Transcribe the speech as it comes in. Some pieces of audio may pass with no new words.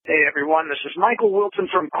everyone. This is Michael Wilton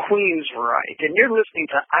from Queensryche, and you're listening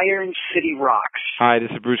to Iron City Rocks. Hi,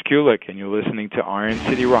 this is Bruce Kulick, and you're listening to Iron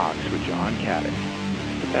City Rocks with John Caddick.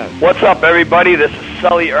 Yes. What's up, everybody? This is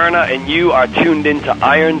Sully Erna, and you are tuned in to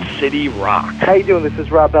Iron City Rocks. How you doing? This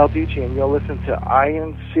is Rob Balducci, and you're listening to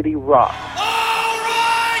Iron City Rocks.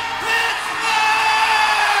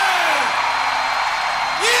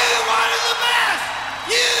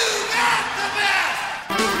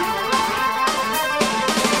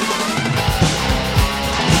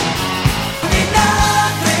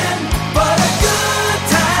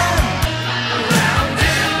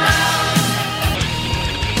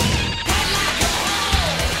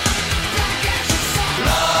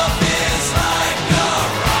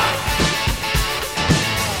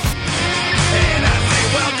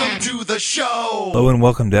 Hello and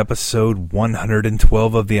welcome to episode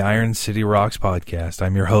 112 of the Iron City Rocks podcast.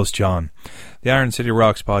 I'm your host, John. The Iron City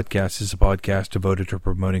Rocks podcast is a podcast devoted to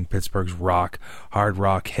promoting Pittsburgh's rock, hard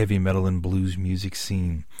rock, heavy metal, and blues music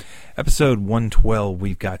scene. Episode 112,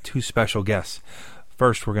 we've got two special guests.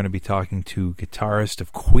 First, we're going to be talking to guitarist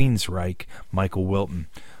of Queensryche, Michael Wilton.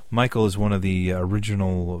 Michael is one of the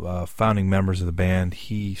original founding members of the band.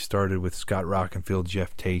 He started with Scott Rockenfield,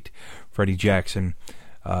 Jeff Tate, Freddie Jackson,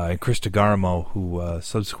 and Chris DeGarmo, who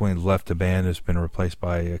subsequently left the band, has been replaced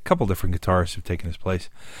by a couple different guitarists who have taken his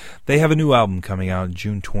place. They have a new album coming out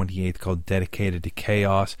June 28th called Dedicated to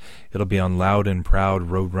Chaos. It'll be on Loud and Proud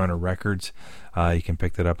Roadrunner Records. You can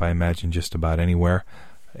pick that up, I imagine, just about anywhere.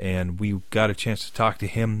 And we got a chance to talk to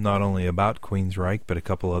him not only about Queensryche, but a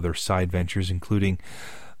couple other side ventures, including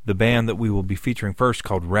the band that we will be featuring first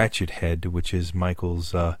called Ratchet Head, which is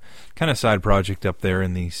Michael's kind of side project up there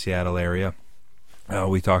in the Seattle area.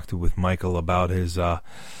 We talked with Michael about his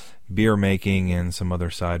beer making and some other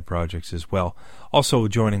side projects as well. Also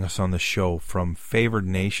joining us on the show from Favored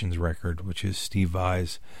Nations Record, which is Steve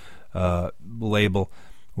Vai's label,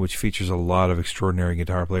 which features a lot of extraordinary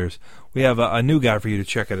guitar players. We have a new guy for you to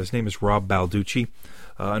check out. His name is Rob Balducci.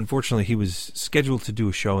 Unfortunately, he was scheduled to do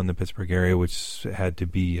a show in the Pittsburgh area, which had to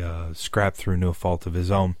be scrapped through no fault of his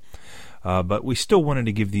own. But we still wanted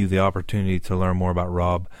to give you the opportunity to learn more about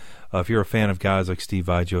Rob. If you're a fan of guys like Steve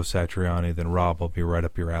Vai, Joe Satriani, then Rob will be right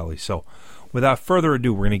up your alley. So, without further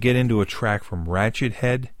ado, we're going to get into a track from Ratchet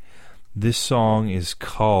Head. This song is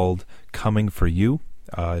called Coming For You.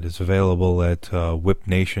 It is available at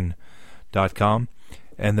whipnation.com.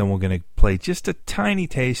 And then we're going to play just a tiny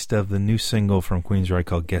taste of the new single from Queensryche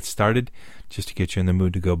called Get Started, just to get you in the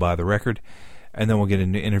mood to go buy the record. And then we'll get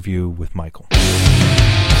into an interview with Michael.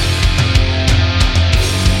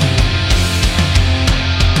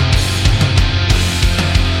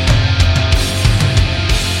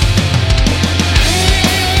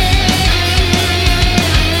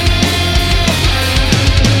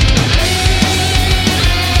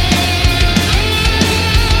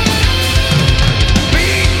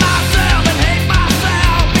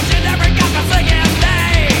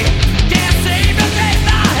 Can't seem to taste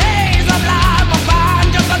the haze of life. I'll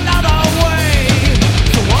find just another way.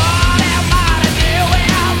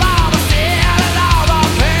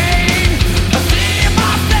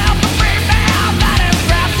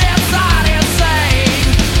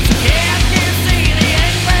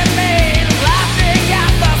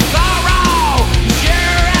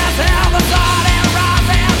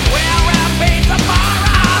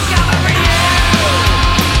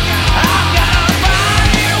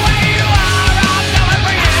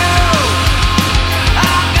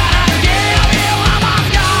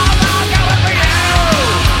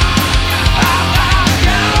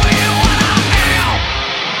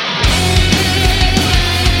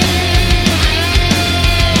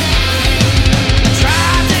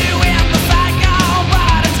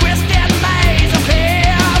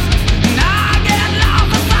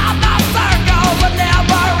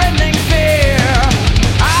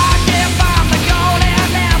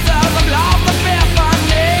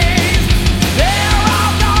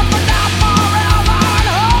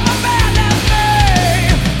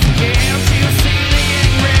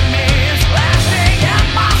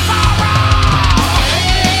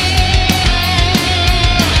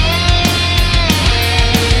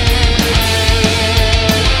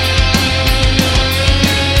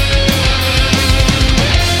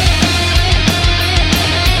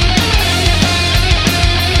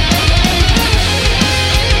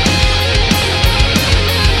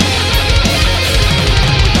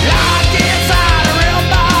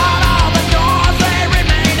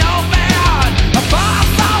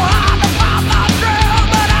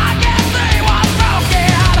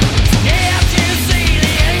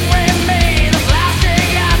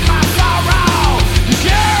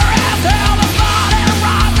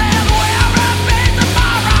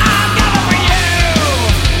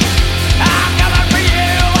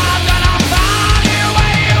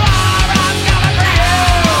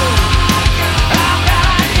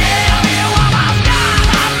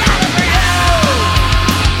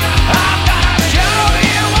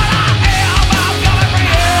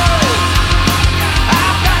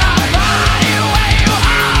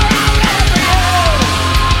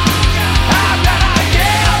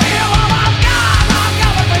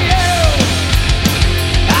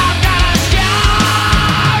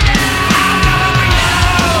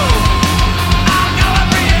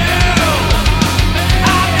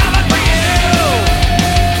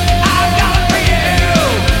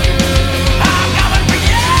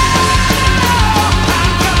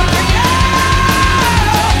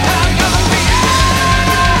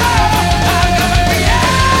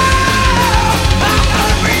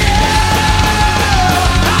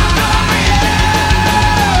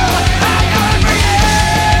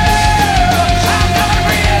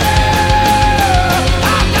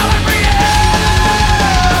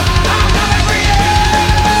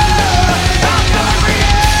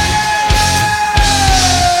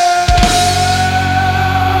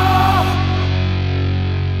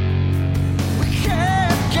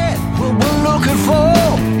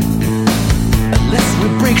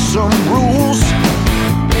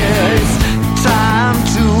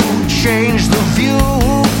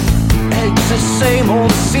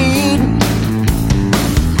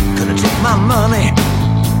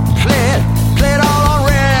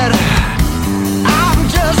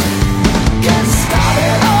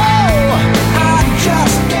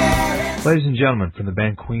 Ladies and gentlemen, from the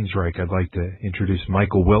band Queensryche, I'd like to introduce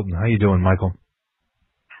Michael Wilton. How you doing, Michael?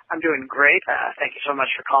 I'm doing great. Thank you so much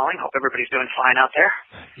for calling. Hope everybody's doing fine out there.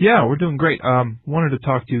 Yeah, we're doing great. Wanted to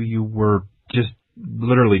talk to you. You were just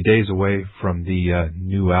literally days away from the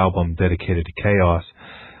new album dedicated to Chaos.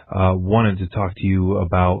 Wanted to talk to you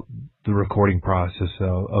about the recording process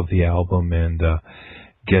of the album and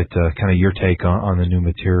get kind of your take on the new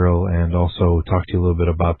material, and also talk to you a little bit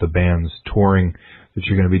about the band's touring that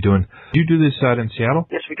you're going to be doing. Did you do this out in Seattle?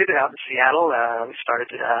 Yes, we did it out in Seattle. We started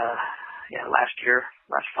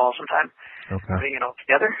last fall sometime. Okay. Putting it all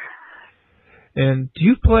together. And do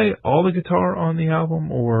you play all the guitar on the album,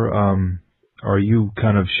 or are you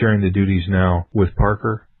kind of sharing the duties now with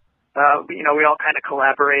Parker? We all kind of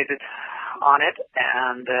collaborated on it,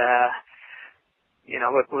 and it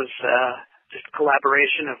was just a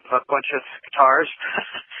collaboration of a bunch of guitars.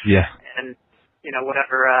 Yeah. And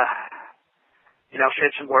whatever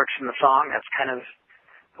fits and works in the song, that's kind of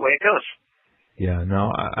the way it goes. Yeah.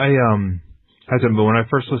 No, but when I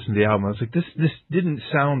first listened to the album, I was like, this didn't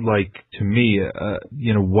sound like, to me,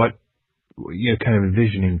 what kind of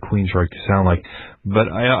envisioning Queensryche to sound like. But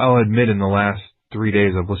I'll admit, in the last 3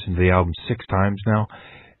 days, I've listened to the album 6 times now,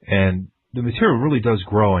 and the material really does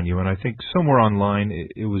grow on you. And I think somewhere online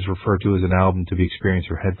it was referred to as an album to be experienced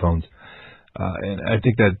through headphones. And I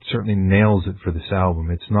think that certainly nails it for this album.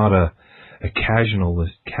 It's not a casual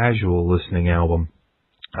listening album.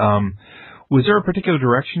 Was there a particular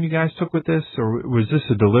direction you guys took with this, or was this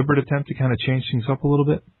a deliberate attempt to kind of change things up a little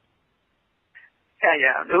bit?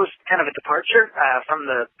 Yeah. It was kind of a departure from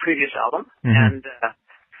the previous album, mm-hmm. and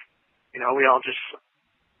we all just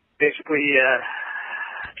basically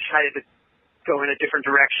decided to go in a different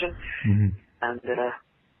direction, mm-hmm. and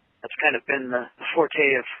that's kind of been the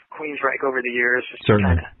forte of Queensryche over the years, is to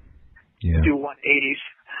Certainly. kind of do 180s,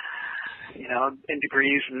 in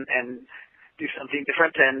degrees, and do something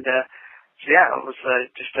different. And it was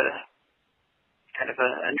just a kind of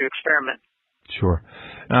a new experiment. Sure.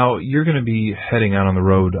 Now, you're going to be heading out on the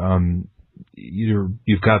road.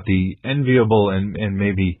 You've got the enviable and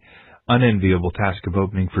maybe unenviable task of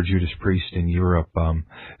opening for Judas Priest in Europe.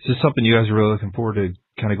 Is this something you guys are really looking forward to,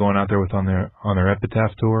 kind of going out there with on their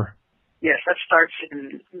Epitaph tour? Yes, that starts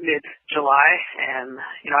in mid-July, and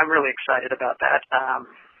I'm really excited about that.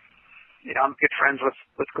 I'm good friends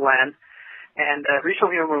with Glenn, and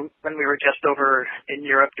recently when we were just over in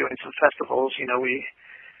Europe doing some festivals, we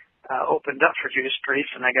opened up for Judas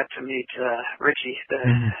Priest, and I got to meet Richie, the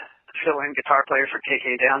mm-hmm. fill-in guitar player for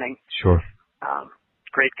KK Downing. Sure.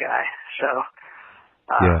 Great guy. So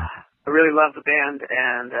I really love the band,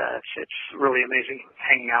 and it's really amazing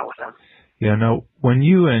hanging out with them. Yeah, no, when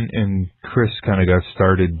you and Chris kind of got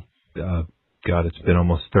started, it's been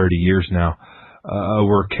almost 30 years now,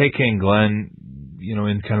 were KK and Glenn,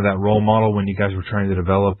 in kind of that role model when you guys were trying to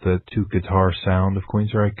develop the 2-guitar sound of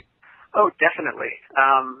Queensryche? Oh, definitely.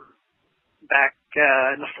 Back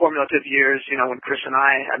in the formative years, when Chris and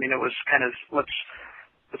I it was kind of, let's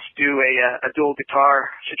do a dual guitar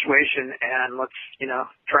situation, and let's,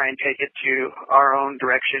 try and take it to our own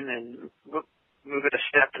direction and move it a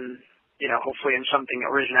step, and, hopefully in something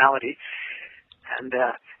originality. And,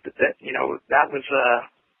 that was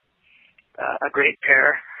a great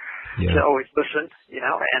pair to always listen,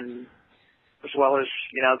 and as well as,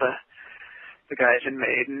 the guys in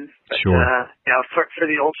Maiden. But, sure. For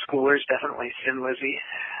the old schoolers, definitely Thin Lizzy.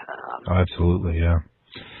 Absolutely, yeah.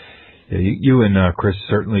 Yeah, you and Chris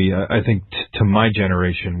certainly, I think, to my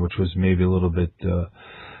generation, which was maybe a little bit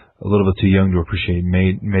too young to appreciate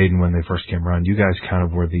Maiden when they first came around. You guys kind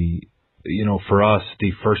of were the, for us,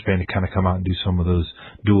 the first band to kind of come out and do some of those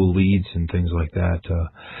dual leads and things like that.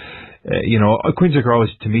 Queensryche always,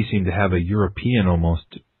 to me, seemed to have a European almost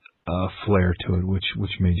flair to it,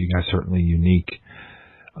 which made you guys certainly unique.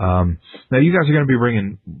 Now, you guys are going to be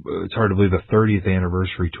bringing, it's hard to believe, the 30th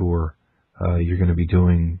anniversary tour. You're going to be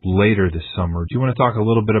doing later this summer. Do you want to talk a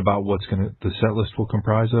little bit about the set list will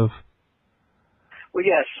comprise of? Well,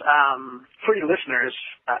 yes. For your listeners,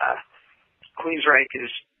 Queensryche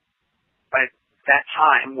is, by that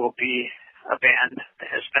time, will be a band that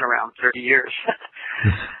has been around 30 years.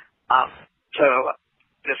 So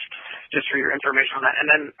just for your information on that. And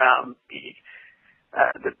then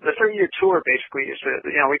the 30-year tour basically is,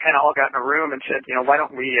 we kind of all got in a room and said, why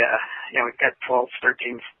don't we, we've got 12,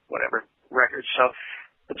 13, whatever records. So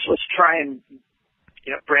let's try and,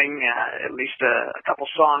 bring at least a couple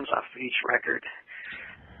songs off of each record.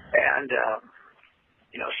 And,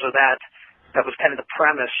 so that was kind of the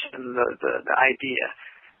premise and the idea.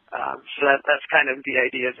 So that's kind of the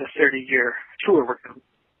idea of the 30-year tour we're going to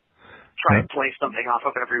try and play something off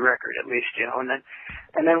of every record at least, you know, and then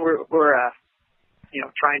we're you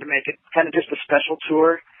know, trying to make it kind of just a special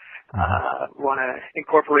tour. Want to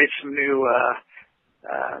incorporate some new,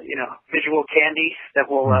 you know, visual candy that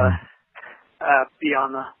will be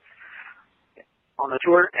on the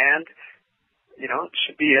tour, and you know, it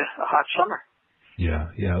should be a hot summer.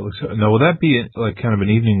 Yeah. It looks. Now, will that be like kind of an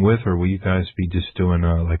evening with, or will you guys be just doing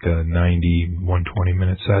like a 90,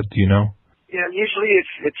 120-minute set? Do you know? Yeah, usually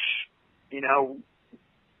it's you know,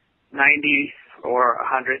 90 or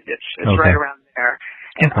 100. It's okay. right around there.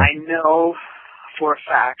 And okay. I know for a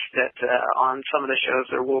fact that on some of the shows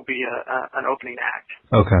there will be an opening act.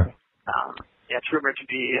 Okay. Yeah, it's rumored to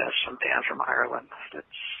be some band from Ireland. That's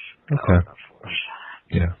okay.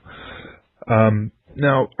 Yeah.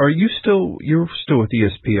 Now, you're still with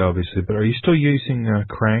ESP, obviously, but are you still using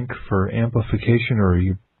Crank for amplification, or are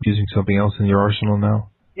you using something else in your arsenal now?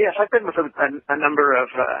 Yes, I've been with a number of,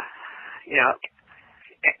 you know,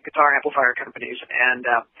 guitar amplifier companies, and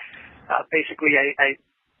basically I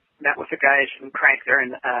met with the guys in Crank there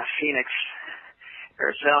in Phoenix,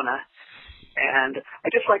 Arizona, and I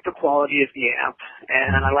just like the quality of the amp,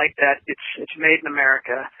 and I like that it's made in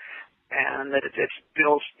America, and that it's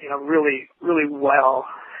built, you know, really, really well,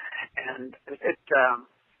 and it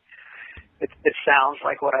sounds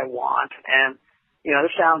like what I want. And you know,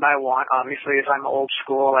 the sound I want, obviously, is I'm old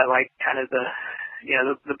school. I like kind of the, you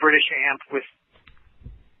know, the British amp with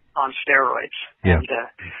on steroids. Yeah. And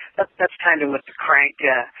that's kind of what the Crank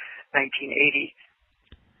 1980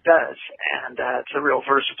 does, and it's a real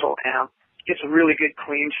versatile amp. It gets a really good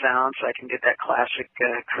clean sound, so I can get that classic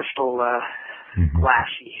crystal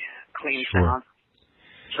glassy clean sure. sound.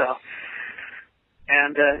 So,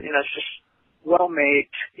 and you know, it's just well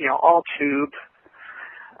made, you know, all tube.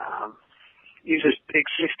 Uses big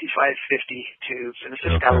 6550 tubes, and it's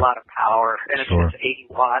just okay. got a lot of power, and sure. it's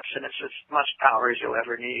 80 watts, and it's as much power as you'll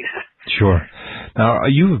ever need. Sure. Now,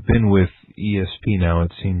 you've been with ESP now,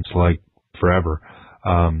 it seems like forever.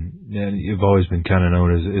 And you've always been kind of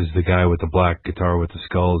known as the guy with the black guitar with the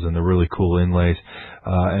skulls and the really cool inlays.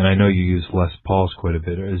 And I know you use Les Pauls quite a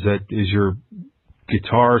bit. Is your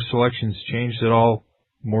guitar selections changed at all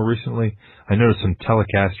more recently? I noticed some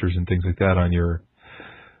Telecasters and things like that on your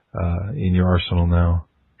in your arsenal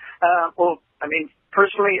now. Well, I mean,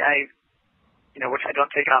 personally, you know, which I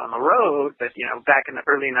don't take out on the road, but you know, back in the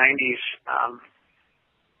early '90s,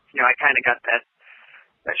 you know, I kind of got that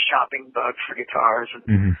shopping bug for guitars,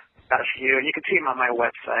 and got a few, and you can see them on my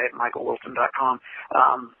website, michaelwilton.com.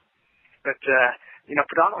 But you know,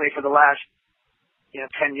 predominantly for the last 10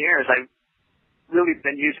 years, I've really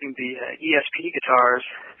been using the ESP guitars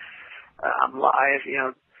live. You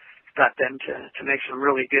know, got them to make some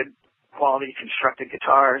really good quality constructed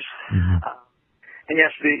guitars. And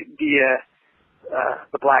yes, the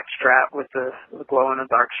black strap with the glow in the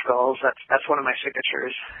dark skulls, that's one of my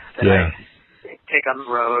signatures that I take on the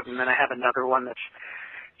road. And then I have another one it's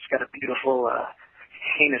got a beautiful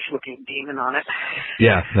heinous looking demon on it.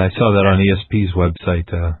 Yeah, I saw that on ESP's website.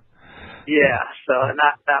 Yeah, so and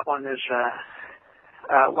that one is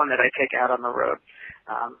one that I take out on the road.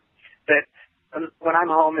 But when I'm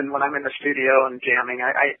home and when I'm in the studio and jamming,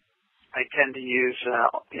 I tend to use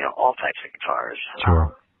all types of guitars.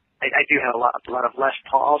 Sure. I do have a lot of Les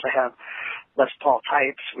Pauls. I have Les Paul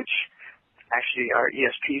types, which actually are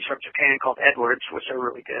ESPs from Japan called Edwards, which are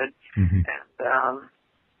really good. And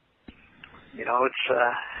it's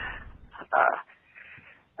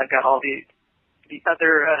I've got all the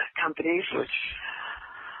other companies which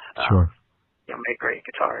make great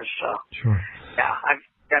guitars. So yeah, I've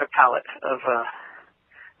got a palette of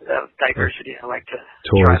diversity. I like to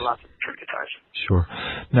try lots of different guitars. Sure.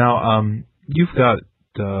 Now, you've got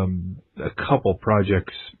a couple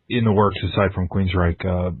projects in the works aside from Queensryche.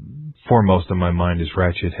 Foremost in my mind is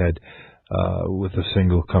Ratchet Head, with a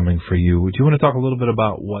single coming for you. Would you want to talk a little bit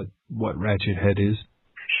about what Ratchet Head is?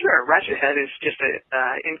 Sure. Ratchet Head is just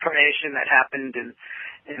an incarnation that happened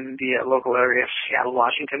in the local area of Seattle,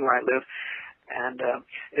 Washington, where I live, and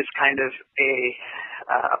it's kind of a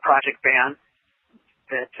project band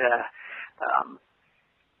that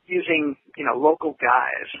using local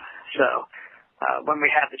guys. So when we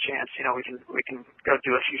have the chance, we can go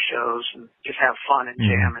do a few shows and just have fun and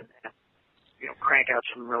jam and crank out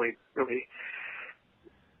some really heavy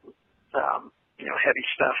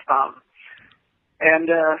stuff.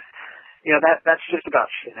 That's just about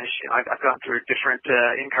finished. I've gone through different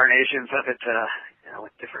incarnations of it,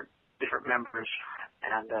 with different members,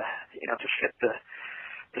 and to fit the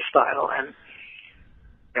style. And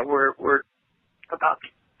we're about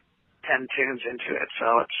 10 tunes into it,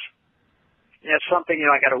 so it's something,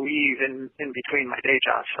 I got to weave in between my day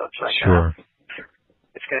job. So it's like, sure.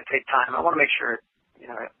 It's going to take time. I want to make sure,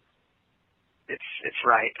 it's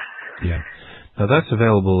right. Yeah. Now that's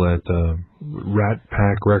available at Rat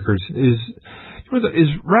Pack Records. Is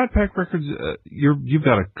Rat Pack Records? You've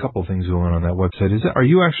got a couple things going on that website. Are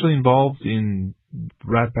you actually involved in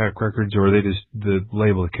Rat Pack Records, or are they just the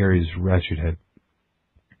label that carries Ratchet Head?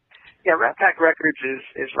 Yeah, Rat Pack Records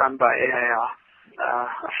is run by a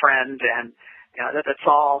friend, and that's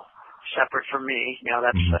all separate from me.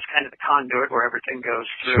 That's kind of the conduit where everything goes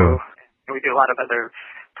through. Sure. And we do a lot of other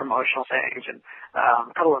promotional things, and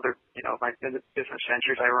a couple other my business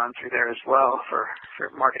ventures I run through there as well for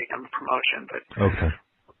marketing and promotion. But okay.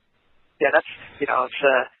 Yeah, that's it's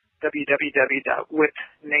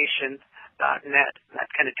www.whipnation.net. That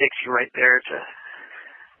kind of takes you right there to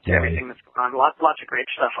everything that's going on. Lots of great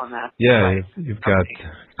stuff on that. Yeah, you've got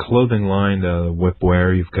clothing line,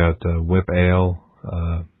 Whipwear. You've got Whip Ale,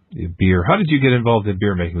 beer. How did you get involved in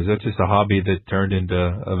beer making? Was that just a hobby that turned into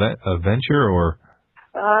a venture, or?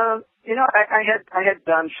 I had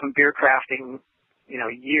done some beer crafting,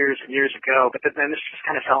 years and years ago, but then this just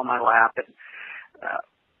kind of fell in my lap. And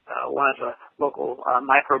one of the local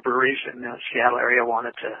microbreweries in the Seattle area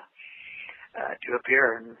wanted to do a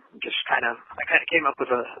beer, and I kind of came up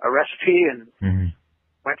with a recipe and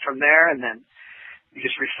went from there, and then we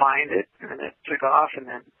just refined it, and it took off, and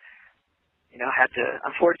then had to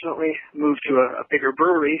unfortunately move to a bigger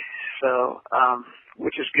brewery, so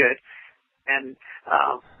which is good, and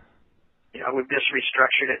we've just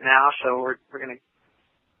restructured it now, so we're going to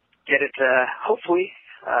get it hopefully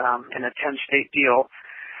in a 10-state deal,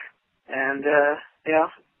 and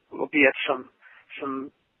we'll be at some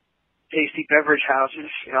tasty beverage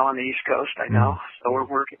houses, on the East Coast, I know. So we're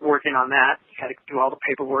working on that. Got to do all the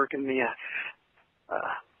paperwork and the,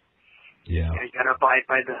 you got to abide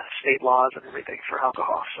by the state laws and everything for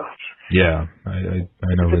alcohol. So I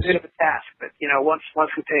know it's a bit of a task, but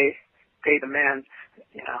once we pay the men,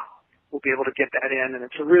 we'll be able to get that in, and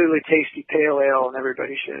it's a really tasty pale ale, and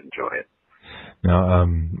everybody should enjoy it. Now,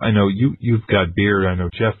 I know you've got beer. I know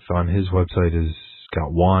Jeff on his website has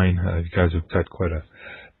got wine. You guys have got quite a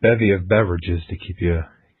bevy of beverages to keep your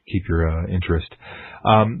interest.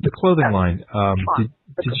 The clothing line. The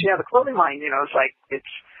clothing line. It's like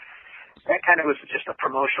that kind of was just a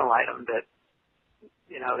promotional item that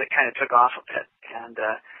that kind of took off a bit, and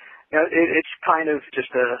it's kind of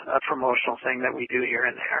just a promotional thing that we do here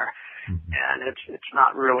and there, and it's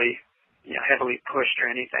not really heavily pushed or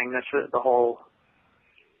anything. That's the whole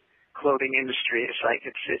clothing industry. It's like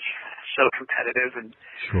it's so competitive, and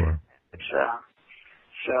sure. It's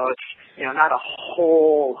so it's not a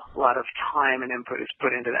whole lot of time and input is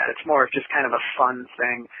put into that. It's more of just kind of a fun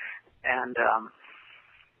thing, and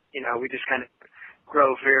we just kind of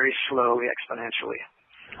grow very slowly, exponentially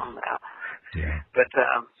on that. Yeah. But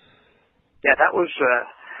that was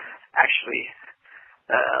actually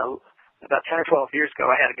about 10 or 12 years ago.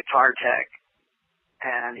 I had a guitar tech,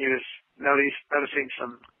 and he was noticing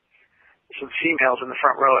some females in the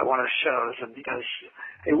front row at one of the shows, and he goes,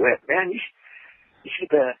 "Hey, Whip, man, you should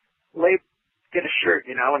get a shirt,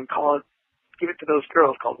 and give it to those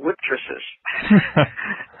girls called Whiptresses."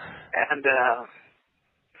 And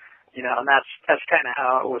and that's kind of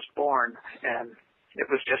how it was born, and it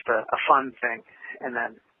was just a fun thing. And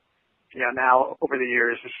then now over the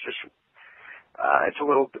years it's just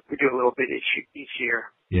we do a little bit each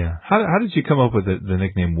year. Yeah. How did you come up with the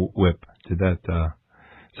nickname Whip? Has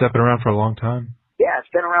that been around for a long time? Yeah, it's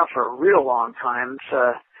been around for a real long time. It's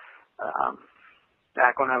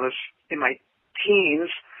back when I was in my teens,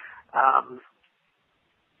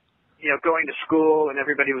 going to school, and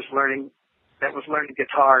everybody was learning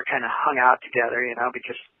guitar kind of hung out together,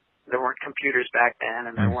 because there weren't computers back then,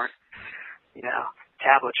 and there weren't,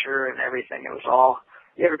 tablature and everything. It was all,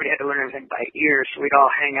 everybody had to learn everything by ear, so we'd all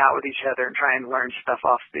hang out with each other and try and learn stuff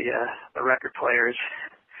off the record players.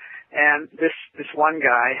 And this one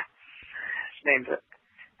guy, his name's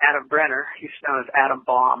Adam Brenner, he's known as Adam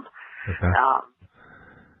Baum. Okay.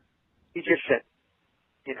 He just said,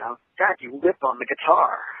 God, you whip on the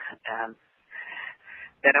guitar. And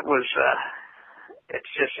then it was, it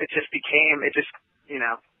just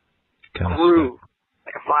grew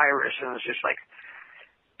like a virus. And it was just like,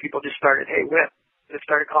 people just started, hey, Whip. They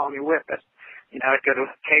started calling me Whip. I'd go to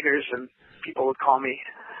Kegers and people would call me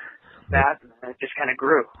that, and it just kind of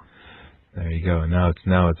grew. There you go. Now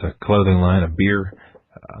it's a clothing line, a beer.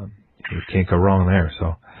 You can't go wrong there.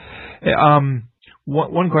 So,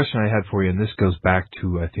 one question I had for you, and this goes back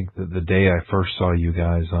to I think the day I first saw you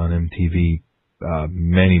guys on MTV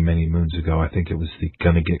many moons ago. I think it was the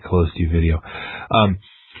 "Gonna Get Close to You" video.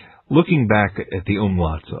 looking back at the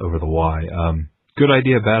umlauts over the Y, good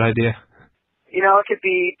idea, bad idea? You know, it could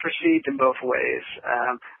be perceived in both ways.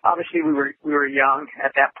 Obviously, we were young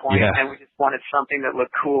at that point, and we just wanted something that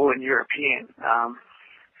looked cool and European.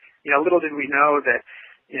 You know, little did we know that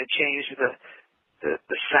changed the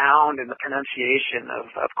sound and the pronunciation of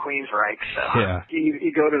Queensryche. So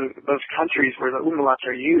you go to those countries where the umlauts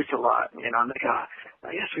are used a lot, and they go,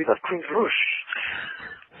 oh, yes, we love Queensrÿche.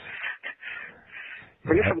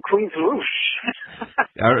 We're from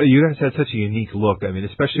Queensrÿche. You guys had such a unique look. I mean,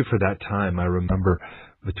 especially for that time. I remember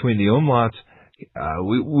between the umlauts,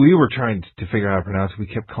 we were trying to figure out how to pronounce it. We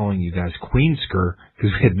kept calling you guys Queensker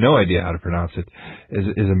because we had no idea how to pronounce it as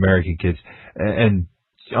American kids. And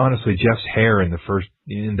honestly, Jeff's hair in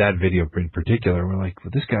that video in particular, we're like, well,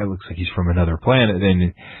 this guy looks like he's from another planet.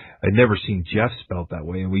 And I'd never seen Jeff spelled that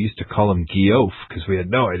way. And we used to call him Guiof because we had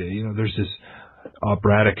no idea. There's this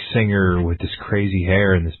operatic singer with this crazy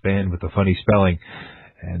hair in this band with the funny spelling.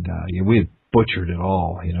 And we had butchered it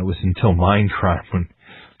all. It was until Mindcrime when,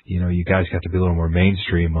 you guys got to be a little more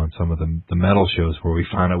mainstream on some of the metal shows where we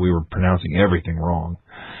found out we were pronouncing everything wrong.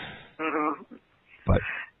 Mm-hmm. But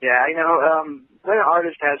yeah, when an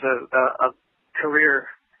artist has a career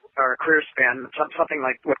or a career span, something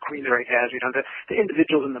like what Queensryche has, the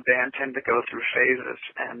individuals in the band tend to go through phases,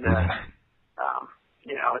 and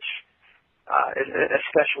it's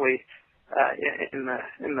especially in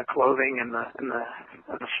the clothing and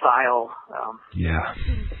the style.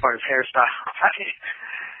 As far as hairstyle,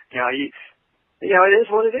 it is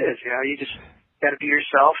what it is. You just got to be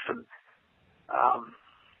yourself, and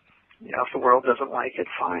if the world doesn't like it,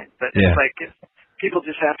 fine. But it's like people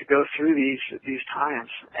just have to go through these times,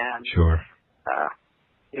 and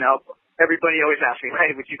everybody always asks me,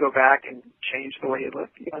 "Hey, would you go back and change the way you look?"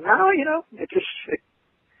 No, it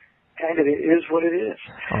kind of is what it is.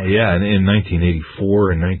 Oh yeah, and in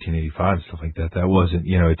 1984 and 1985 and stuff like that, that wasn't,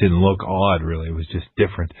 it didn't look odd really. It was just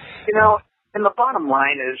different. And the bottom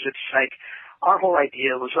line is, it's like our whole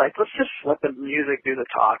idea was like, let's just let the music do the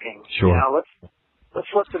talking. Sure.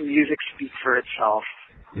 Let's let the music speak for itself.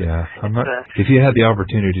 Yeah, if you had the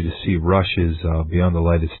opportunity to see Rush's Beyond the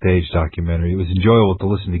Lighted Stage documentary, it was enjoyable to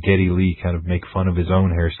listen to Geddy Lee kind of make fun of his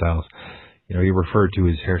own hairstyles. He referred to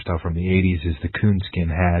his hairstyle from the 80s as the coonskin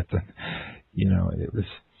hat. It was,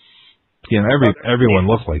 everyone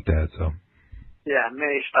looked like that, so. Yeah,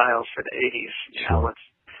 many styles for the 80s. Sure.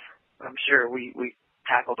 I'm sure we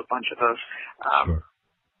tackled a bunch of those. Sure.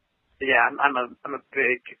 Yeah, I'm a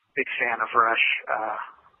big fan of Rush.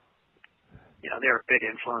 They're a big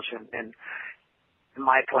influence in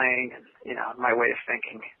my playing and my way of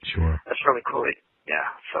thinking. Sure. That's really cool. Yeah.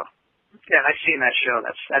 So and I've seen that show.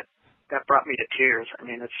 That brought me to tears. I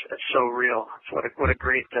mean, it's so real. It's what a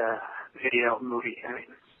great video movie. I mean.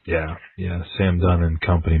 Yeah. Sam Dunn and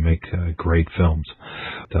company make great films.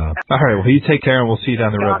 All right. Well, you take care, and we'll see you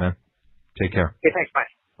down the road, man. Take care. Okay. Thanks. Bye.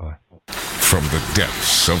 Bye. From the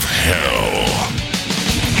depths of hell,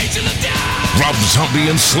 Rob Zombie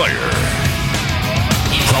and Slayer.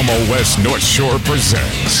 Promo West North Shore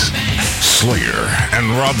presents Slayer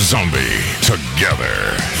and Rob Zombie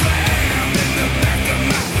together.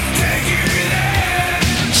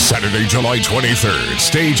 Saturday, July 23rd,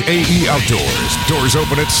 Stage AE Outdoors. Doors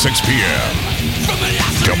open at 6 p.m.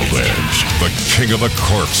 Double Edge, the king of the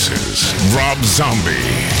corpses, Rob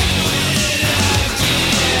Zombie.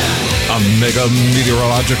 A mega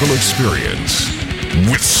meteorological experience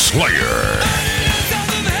with Slayer.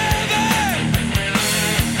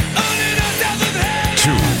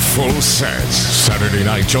 2 full sets. Saturday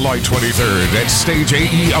night, July 23rd at Stage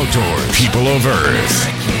AE Outdoors. People of Earth,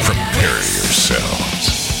 prepare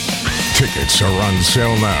yourselves. Tickets are on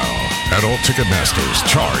sale now at all Ticketmasters.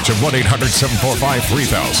 Charge of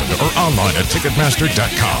 1-800-745-3000 or online at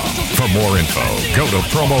Ticketmaster.com. For more info, go to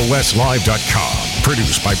PromoWestLive.com.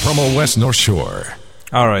 Produced by Promo West North Shore.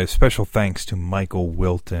 All right, special thanks to Michael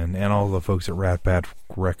Wilton and all the folks at Rat Bat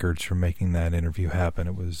Records for making that interview happen.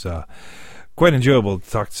 It was quite enjoyable to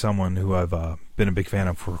talk to someone who I've been a big fan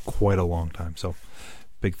of for quite a long time. So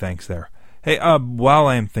big thanks there. Hey, while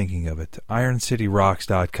I am thinking of it,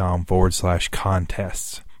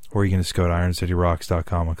 IronCityRocks.com/contests, or you can just go to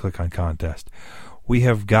IronCityRocks.com and click on contest. We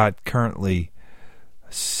have got currently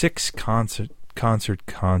 6 concert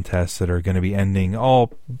contests that are going to be ending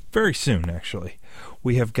all very soon, actually.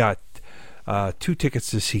 We have got 2 tickets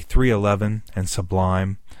to see 311 and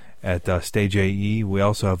Sublime at Stage AE. We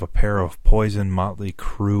also have a pair of Poison, Motley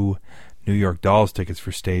Crue, New York Dolls tickets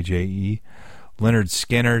for Stage AE. Leonard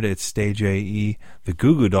Skinner at Stage AE, the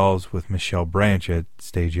Goo Goo Dolls with Michelle Branch at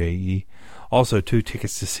Stage AE. Also, 2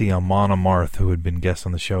 tickets to see Amon Amarth, who had been guest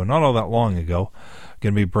on the show not all that long ago.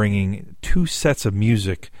 Going to be bringing 2 sets of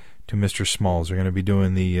music to Mr. Smalls. They're going to be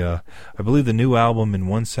doing I believe the new album in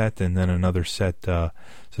one set and then another set. So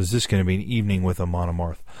is this going to be an evening with Amon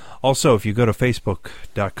Amarth? Also, if you go to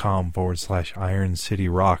facebook.com/Iron City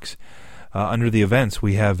Rocks, under the events,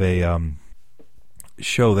 we have a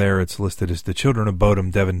show there. It's listed as The Children of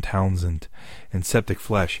Bodom, Devin Townsend, and Septic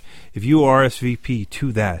Flesh. If you RSVP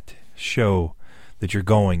to that show that you're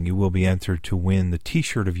going, you will be entered to win the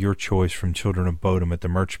t-shirt of your choice from Children of Bodom at the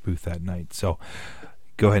merch booth that night. So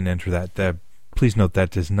go ahead and enter that. Please note that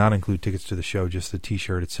does not include tickets to the show, just the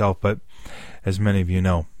t-shirt itself. But as many of you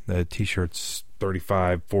know, the t-shirt's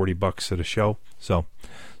 $35, $40 at a show. So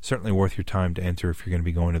certainly worth your time to enter if you're going to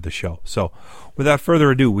be going to the show. So without further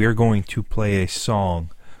ado, we are going to play a song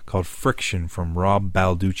called Friction from Rob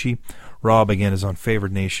Balducci. Rob, again, is on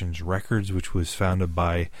Favored Nations Records, which was founded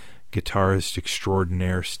by guitarist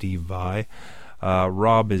extraordinaire Steve Vai.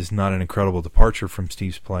 Rob is not an incredible departure from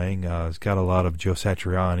Steve's playing. He's got a lot of Joe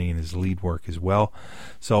Satriani in his lead work as well.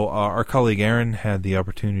 So our colleague Aaron had the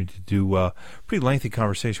opportunity to do a pretty lengthy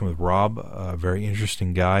conversation with Rob, a very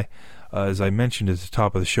interesting guy. As I mentioned at the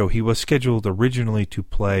top of the show, he was scheduled originally to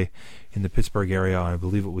play in the Pittsburgh area on, I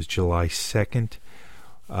believe it was July 2nd.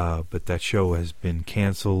 But that show has been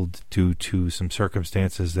canceled due to some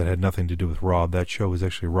circumstances that had nothing to do with Rob. That show was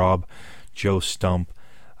actually Rob, Joe Stump,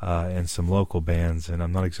 and some local bands, and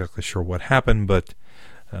I'm not exactly sure what happened, but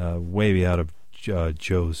way out of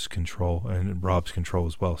Joe's control and Rob's control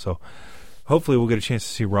as well. So hopefully we'll get a chance to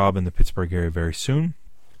see Rob in the Pittsburgh area very soon.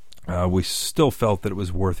 We still felt that it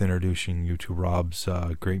was worth introducing you to Rob's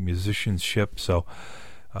great musicianship, so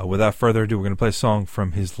without further ado, we're going to play a song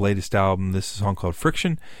from his latest album. This is a song called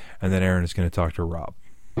Friction, and then Aaron is going to talk to Rob.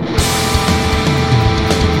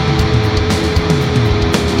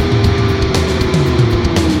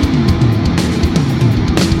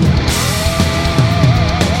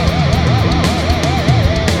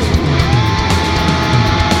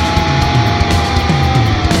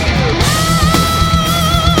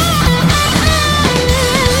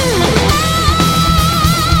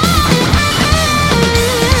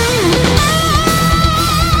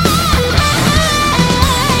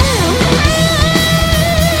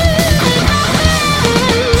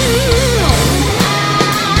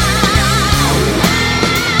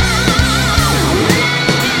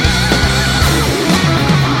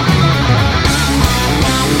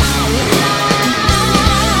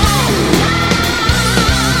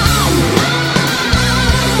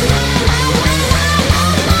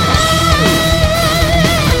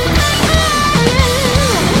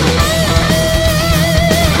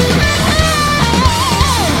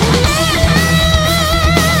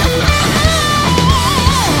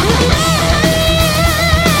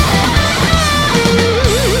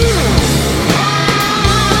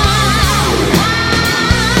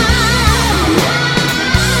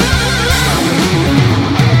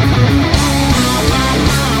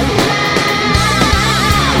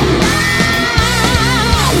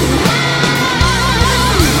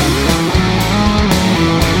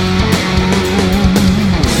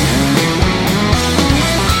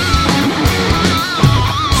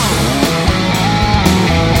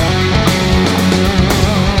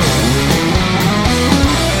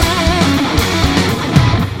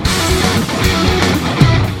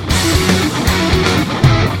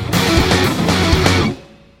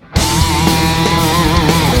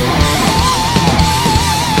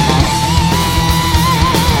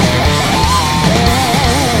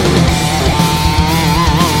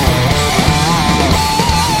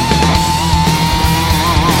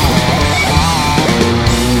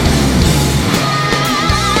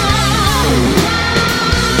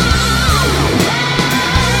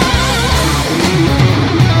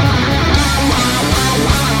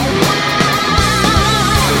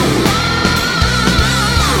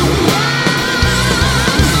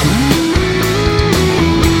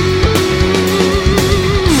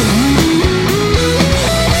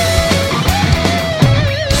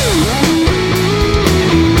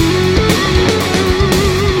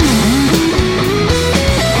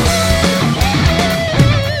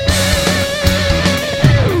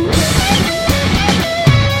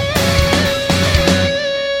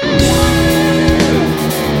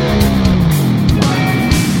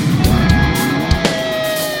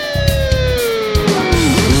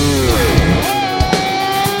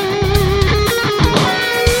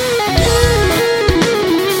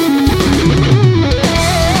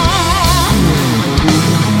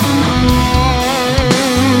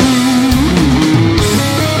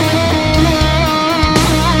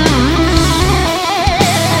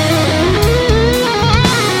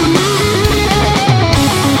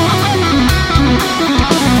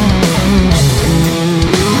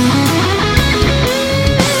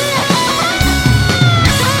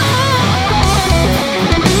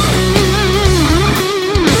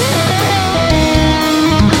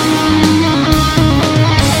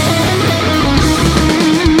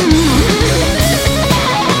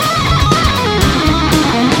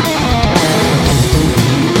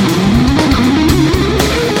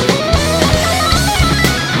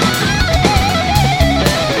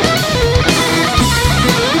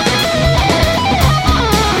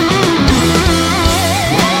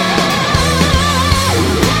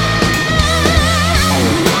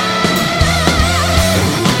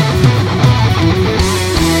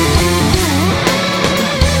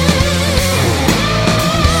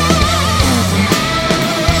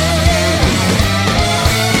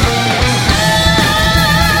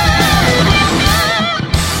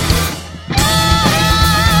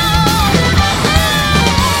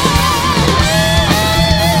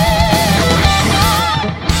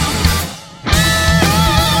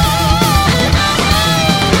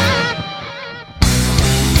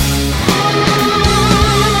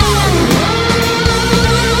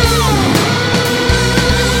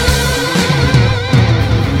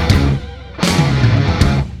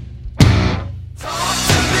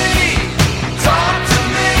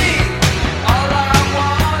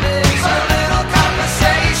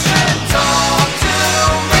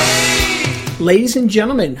 Ladies and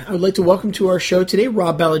gentlemen, I would like to welcome to our show today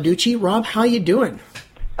Rob Balladucci. Rob, how you doing?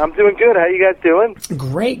 I'm doing good. How you guys doing?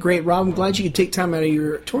 Great, Rob. I'm glad you could take time out of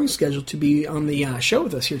your touring schedule to be on the show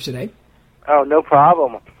with us here today. Oh, no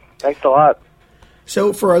problem. Thanks a lot.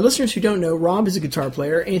 So, for our listeners who don't know, Rob is a guitar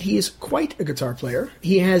player, and he is quite a guitar player.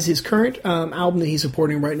 He has his current album that he's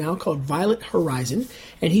supporting right now called Violet Horizon,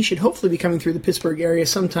 and he should hopefully be coming through the Pittsburgh area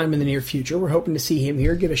sometime in the near future. We're hoping to see him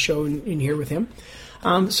here, get a show in here with him.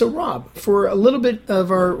 So, Rob, for a little bit of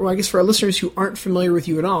for our listeners who aren't familiar with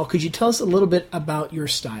you at all, could you tell us a little bit about your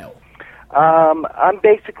style? I'm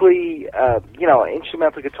basically, an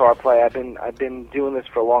instrumental guitar player. I've been doing this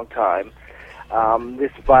for a long time.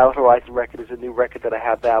 This Violet Horizon record is a new record that I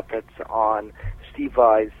have out that's on Steve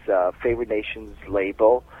Vai's Favorite Nations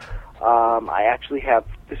label. I actually have,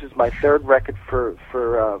 this is my third record for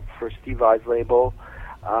Steve Vai's label.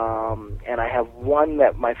 And I have one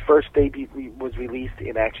that my first debut was released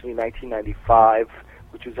in actually 1995,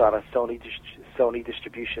 which was on a Sony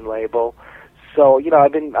distribution label. So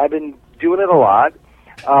I've been doing it a lot,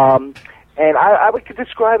 and I would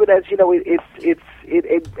describe it as it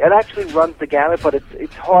actually runs the gamut, but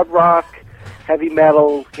it's hard rock, heavy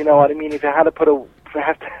metal. You know what I mean? If I had to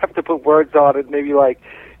put words on it, maybe like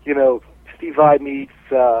Steve Vai meets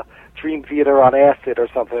Dream Theater on acid or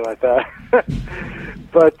something like that.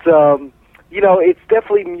 But, it's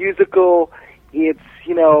definitely musical. It's,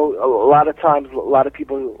 a lot of times, a lot of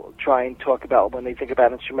people try and talk about, when they think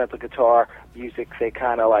about instrumental guitar music, they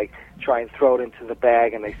kind of like try and throw it into the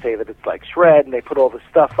bag, and they say that it's like shred, and they put all the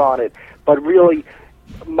stuff on it. But really,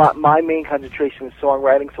 my main concentration is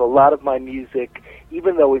songwriting, so a lot of my music,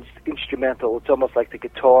 even though it's instrumental, it's almost like the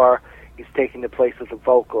guitar is taking the place of the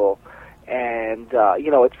vocal. And,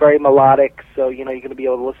 it's very melodic, so, you're going to be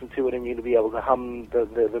able to listen to it and you're going to be able to hum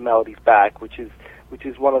the melodies back, which is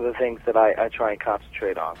one of the things that I try and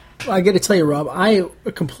concentrate on. Well, I got to tell you, Rob, I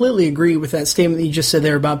completely agree with that statement that you just said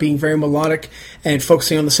there about being very melodic and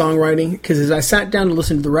focusing on the songwriting, because as I sat down to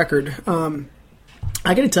listen to the record, I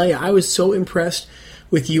got to tell you, I was so impressed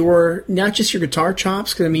with not just your guitar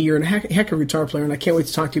chops, because, you're a heck of a guitar player, and I can't wait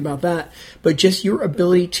to talk to you about that, but just your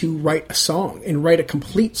ability to write a song, and write a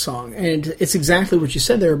complete song. And it's exactly what you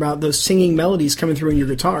said there about those singing melodies coming through in your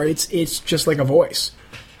guitar. It's just like a voice.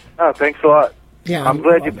 Oh, thanks a lot. Yeah, I'm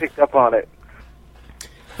glad you picked up on it.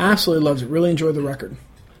 Absolutely loves it. Really enjoyed the record.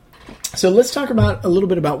 So let's talk a little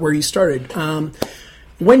bit about where you started.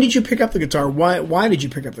 When did you pick up the guitar? Why did you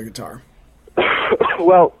pick up the guitar?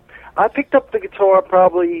 Well, I picked up the guitar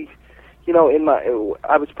probably, I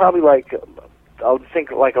was probably like, I would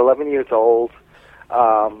think like 11 years old.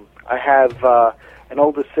 I have an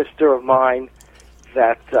older sister of mine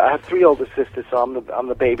that, I have three older sisters, so I'm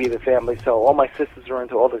the baby of the family, so all my sisters are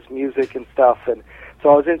into all this music and stuff, and so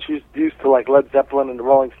I was introduced to like Led Zeppelin and the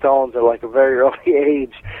Rolling Stones at like a very early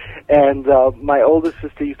age, and my older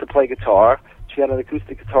sister used to play guitar. She had an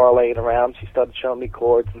acoustic guitar laying around. She started showing me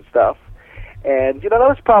chords and stuff. And, that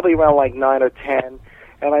was probably around like 9 or 10.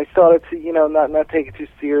 And I started to, not take it too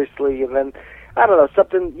seriously. And then, I don't know,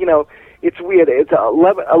 something, it's weird. It's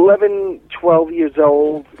 11, 12 years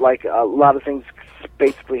old. Like, a lot of things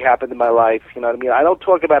basically happened in my life. You know what I mean? I don't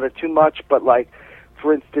talk about it too much, but like,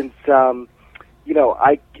 for instance,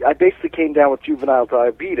 I basically came down with juvenile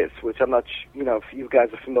diabetes, which I'm not, if you guys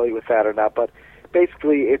are familiar with that or not, but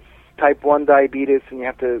basically it's type 1 diabetes, and you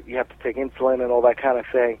have to take insulin and all that kind of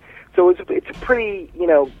thing. So it's a pretty,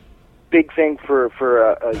 big thing for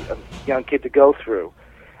a young kid to go through.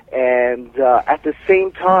 And at the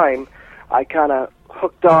same time, I kind of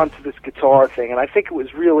hooked on to this guitar thing, and I think it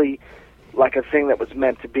was really like a thing that was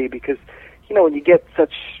meant to be, because, when you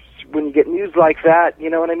get news like that, you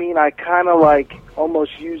know what I mean? I kind of like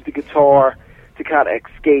almost used the guitar to kind of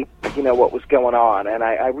escape, what was going on, and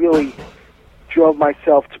I really drove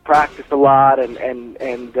myself to practice a lot, and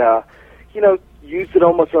used it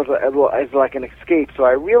almost as like an escape. So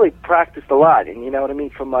I really practiced a lot, and you know what I mean?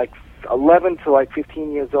 From like 11 to like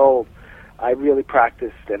 15 years old, I really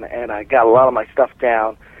practiced, and I got a lot of my stuff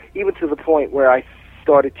down, even to the point where I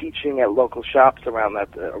started teaching at local shops around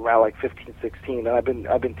like 15, 16, and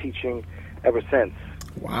I've been teaching ever since.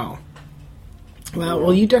 Wow.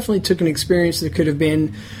 Well, you definitely took an experience that could have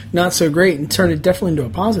been not so great and turned it definitely into a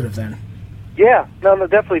positive then. Yeah, no,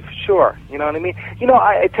 definitely, for sure. You know what I mean?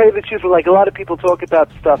 I tell you the truth, like, a lot of people talk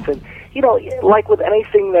about stuff, and, like with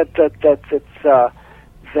anything that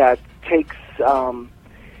takes,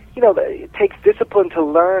 it takes discipline to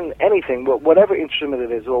learn anything, whatever instrument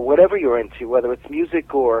it is, or whatever you're into, whether it's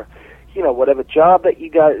music or, whatever job that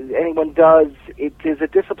anyone does, there's a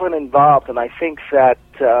discipline involved, and I think that,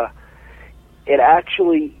 it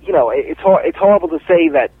actually, it's horrible to say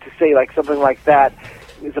like something like that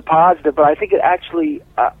is a positive, but I think it actually,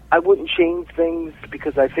 I wouldn't change things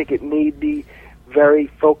because I think it made me very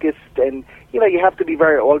focused, and you have to be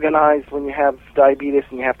very organized when you have diabetes,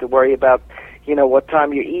 and you have to worry about what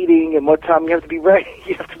time you're eating and what time you have to be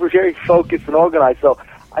very focused and organized. So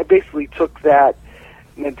I basically took that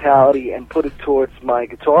mentality and put it towards my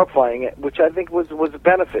guitar playing, which I think was a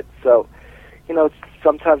benefit. So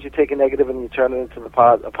sometimes you take a negative and you turn it into a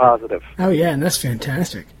positive. Oh yeah, and that's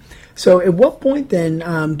fantastic. So at what point then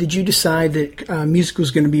did you decide that music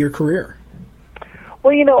was going to be your career?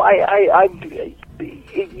 Well, you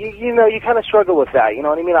kind of struggle with that. You know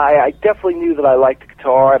what I mean? I definitely knew that I liked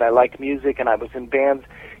guitar and I liked music, and I was in bands.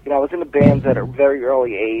 I was in the bands at a very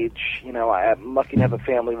early age. I'm lucky to have a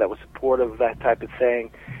family that was supportive of that type of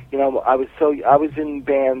thing. I was in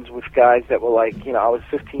bands with guys that were like, I was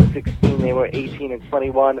 15, 16, they were 18 and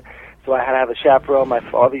 21. So I had to have a chaperone. My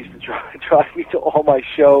father used to drive me to all my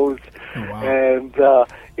shows, and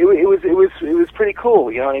it was pretty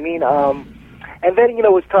cool. You know what I mean? And then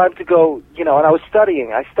it was time to go. And I was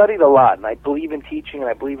studying. I studied a lot, and I believe in teaching, and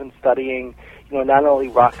I believe in studying. Not only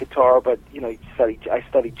rock guitar, but I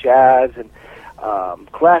studied jazz and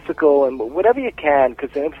classical and whatever you can, because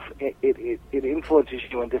it influences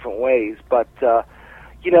you in different ways. But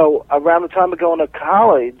around the time of going to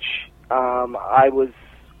college, I was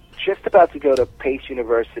just about to go to Pace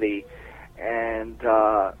University, and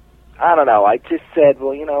I don't know. I just said,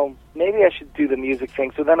 well, maybe I should do the music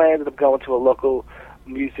thing. So then I ended up going to a local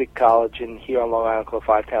music college here on Long Island called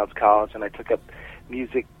Five Towns College, and I took up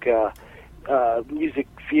music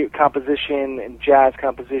composition and jazz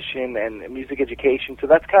composition and music education. So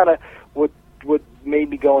that's kind of what made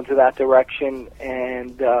me go into that direction.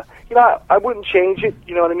 And I wouldn't change it.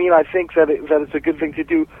 You know what I mean? I think that it's a good thing to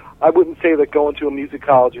do. I wouldn't say that going to a music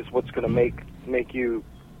college is what's going to make you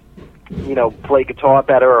play guitar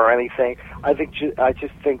better or anything. I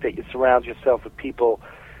just think that you surround yourself with people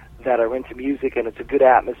that are into music, and it's a good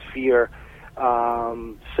atmosphere.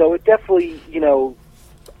 So it definitely,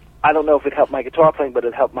 I don't know if it helped my guitar playing, but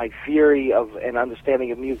it helped my theory of and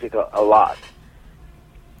understanding of music a lot.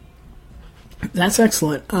 That's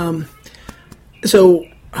excellent. So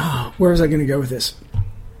where was I going to go with this?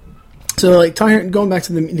 So, going back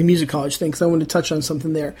to the music college thing, because I wanted to touch on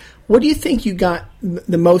something there. What do you think you got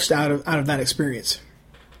the most out of that experience?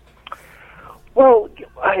 Well,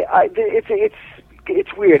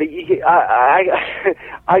 it's weird.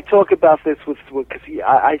 I talk about this because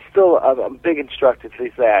I'm a big instructor.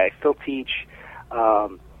 To say I still teach,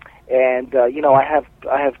 and I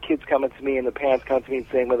have kids coming to me, and the parents come to me and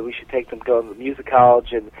saying whether we should take them to go to the music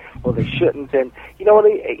college, and they shouldn't. And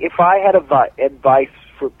if I had advice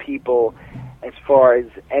for people as far as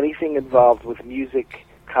anything involved with music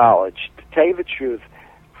college, to tell you the truth,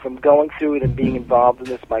 from going through it and being involved in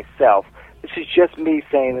this myself, this is just me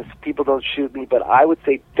saying this, people don't shoot me, but I would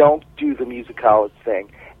say don't do the music college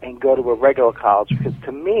thing and go to a regular college, because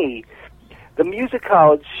to me, the music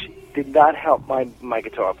college did not help my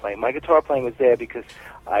guitar playing. My guitar playing was there because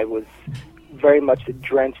I was very much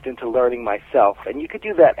drenched into learning myself, and you could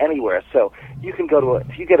do that anywhere. So you can go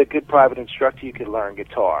if you get a good private instructor, you can learn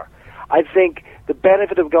guitar. I think the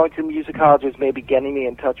benefit of going to music college is maybe getting me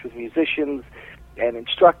in touch with musicians and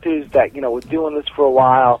instructors that were doing this for a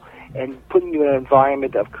while, and putting you in an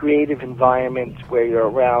environment of creative environment where you're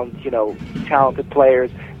around talented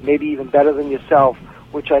players, maybe even better than yourself,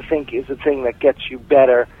 which I think is a thing that gets you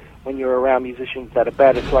better when you're around musicians that are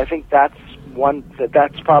better. So I think that's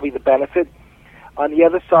probably the benefit. On the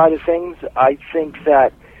other side of things, I think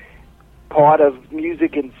that part of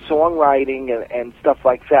music and songwriting and stuff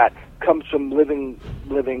like that comes from living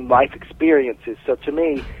life experiences. So to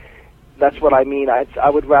me, that's what I mean. I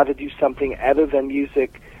would rather do something other than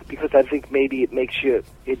music, because I think maybe it makes you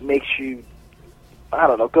I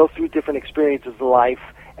don't know, go through different experiences in life,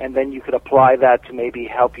 and then you could apply that to maybe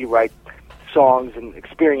help you write songs and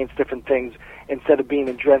experience different things instead of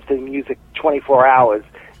being drenched in music 24 hours.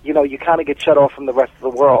 You kind of get shut off from the rest of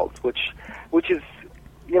the world, which is,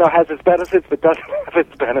 has its benefits but doesn't have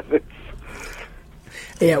its benefits.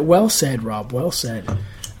 Yeah, well said, Rob. Well said.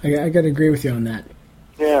 I got to agree with you on that.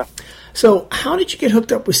 Yeah. So, how did you get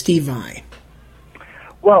hooked up with Steve Vai?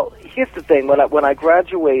 Well, here's the thing. When I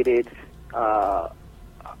graduated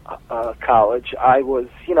college, I was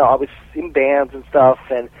in bands and stuff,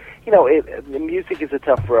 and the music is a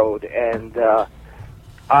tough road, and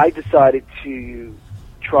I decided to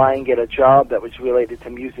try and get a job that was related to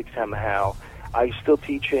music somehow. I was still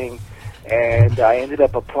teaching, and I ended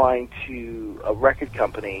up applying to a record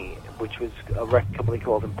company, which was a record company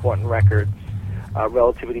called Important Records,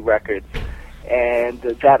 Relativity Records. And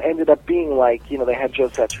that ended up being like, they had Joe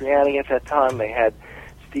Satriani at that time. They had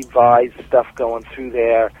Steve Vai's stuff going through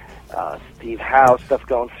there, Steve Howe stuff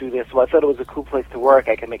going through there. So I thought it was a cool place to work.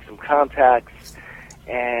 I could make some contacts.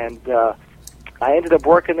 And I ended up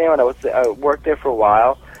working there, and I worked there for a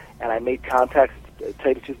while, and I made contacts. To tell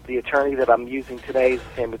you the truth, the attorney that I'm using today is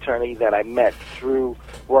the same attorney that I met through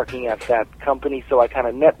working at that company. So I kind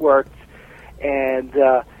of networked, and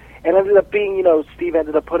ended up being, Steve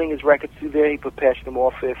ended up putting his records through there. He put Passion and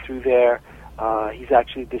Warfare through there. He's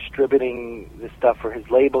actually distributing the stuff for his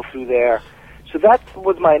label through there. So that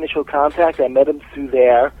was my initial contact. I met him through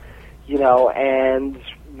there, and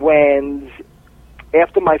when,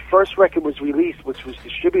 after my first record was released, which was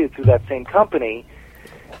distributed through that same company,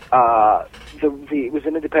 it was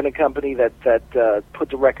an independent company that put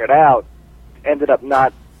the record out, ended up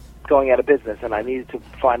not going out of business, and I needed to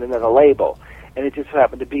find another label. And it just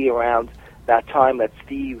happened to be around that time that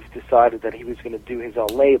Steve decided that he was going to do his own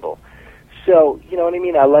label. So, you know what I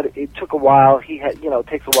mean? It took a while. He had, it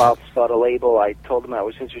takes a while to start a label. I told him I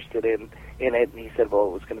was interested in it, and he said, well,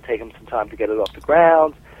 it was going to take him some time to get it off the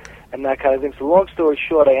ground, and that kind of thing. So long story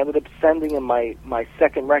short, I ended up sending him my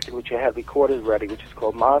second record, which I had recorded already, which is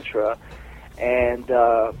called Mantra, and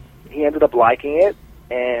he ended up liking it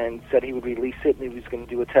and said he would release it, and he was going to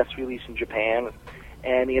do a test release in Japan.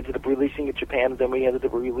 And he ended up releasing it in Japan, and then we ended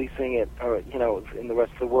up releasing it, in the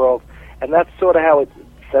rest of the world. And that's sort of how it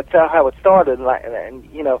started. And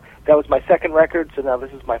that was my second record, so now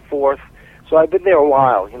this is my fourth. So I've been there a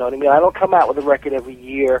while, you know what I mean? I don't come out with a record every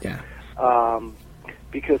year,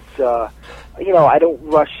 because, I don't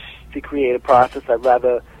rush the creative process. I'd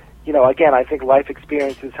rather, again, I think life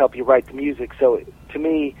experiences help you write the music. So to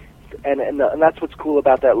me, and that's what's cool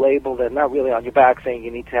about that label. They're not really on your back saying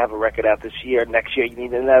you need to have a record out this year. Next year you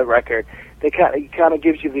need another record. It kind of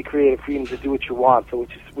gives you the creative freedom to do what you want. So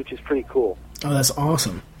which is pretty cool. Oh, that's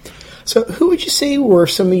awesome. So who would you say were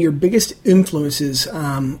some of your biggest influences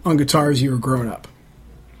on guitar as you were growing up?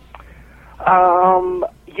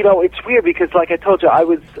 It's weird because, like I told you, I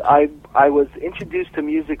was introduced to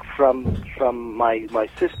music from my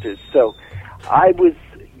sisters. So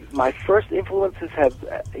my first influences have,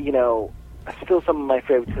 still some of my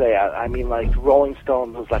favorites today. I mean, like Rolling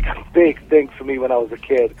Stones was like a big thing for me when I was a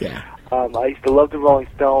kid. Yeah. I used to love the Rolling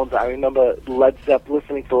Stones. I remember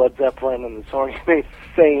listening to Led Zeppelin and the song remains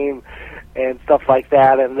the same and stuff like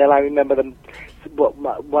that. And then I remember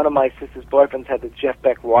one of my sister's boyfriends had the Jeff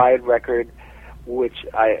Beck Wired record, which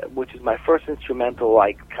is my first instrumental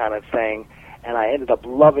kind of thing, and I ended up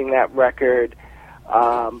loving that record.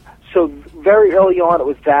 So very early on it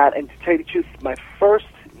was that, and to tell you the truth, my first,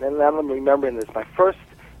 and now I'm remembering this, my first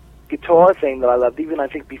guitar thing that I loved, even I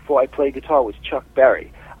think before I played guitar, was Chuck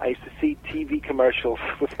Berry. I used to see TV commercials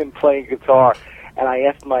with him playing guitar, and I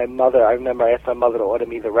remember I asked my mother to order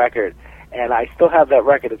me the record, and I still have that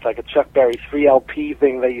record. It's like a Chuck Berry 3LP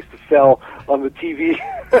thing they used to sell on the TV.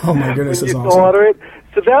 Oh my goodness, that's awesome. Order it.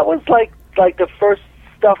 So that was like the first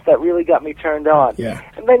stuff that really got me turned on. Yeah.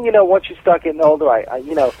 And then, once you start getting older,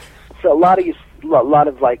 so a lot of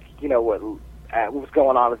what was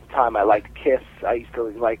going on at the time, I liked Kiss. I used to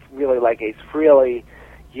really like Ace Frehley.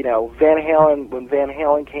 Van Halen, when Van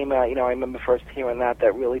Halen came out, I remember first hearing that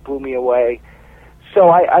really blew me away.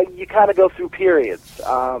 So you kind of go through periods,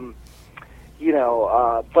 but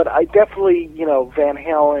I definitely, Van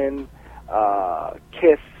Halen,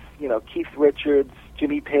 Kiss, Keith Richards,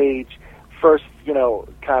 Jimmy Page, first,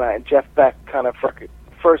 and Jeff Beck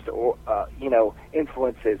first,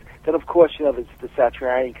 influences. Then, of course, the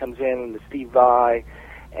Satriani comes in, and the Steve Vai,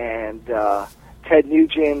 and Ted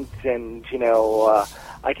Nugent, and,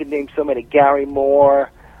 I could name so many. Gary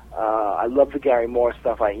Moore. I love the Gary Moore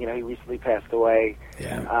stuff. He recently passed away.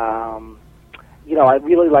 Yeah. I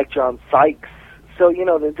really like John Sykes. So,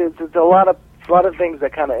 there's a lot of things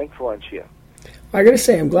that kind of influence you. I got to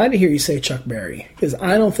say, I'm glad to hear you say Chuck Berry, because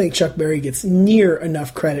I don't think Chuck Berry gets near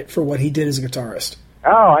enough credit for what he did as a guitarist.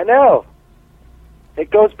 Oh, I know. It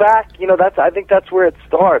goes back, I think that's where it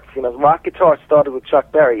starts. Rock guitar started with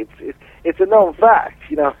Chuck Berry. It's a known fact,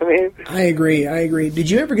 you know what I mean? I agree. Did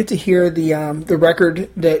you ever get to hear the record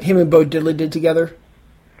that him and Bo Diddley did together?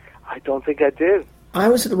 I don't think I did. I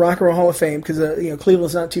was at the Rock and Roll Hall of Fame because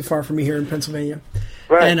Cleveland's not too far from me here in Pennsylvania.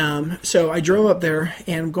 Right. And so I drove up there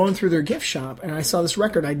and I'm going through their gift shop, and I saw this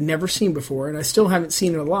record I'd never seen before, and I still haven't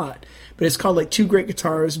seen it a lot. But it's called Two Great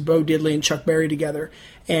Guitars, Bo Diddley and Chuck Berry together.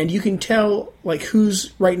 And you can tell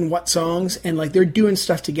who's writing what songs, and they're doing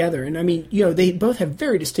stuff together. And I mean, they both have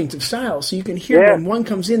very distinctive styles, so you can hear when one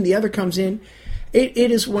comes in, the other comes in. It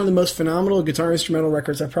is one of the most phenomenal guitar instrumental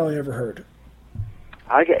records I've probably ever heard.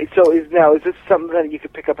 So is this something that you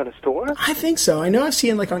could pick up in a store? I think so. I know I've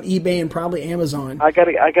seen like on eBay and probably Amazon. I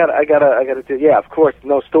gotta do. Yeah, of course,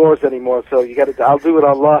 no stores anymore. So you gotta. I'll do it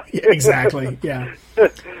online. Yeah, exactly. Yeah.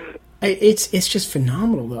 It's just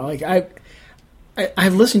phenomenal though. Like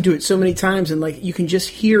I've listened to it so many times, and like you can just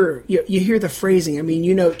hear you hear the phrasing. I mean,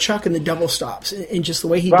 Chuck and the double stops, and just the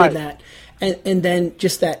way he did that, and then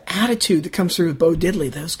just that attitude that comes through with Bo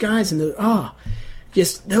Diddley. Those guys and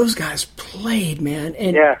just those guys played, man,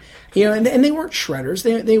 and and they weren't shredders.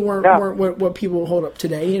 They weren't what people hold up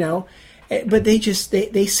today, but they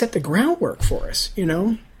set the groundwork for us,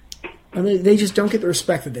 and they just don't get the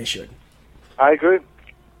respect that they should. I agree.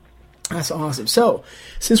 That's awesome. So,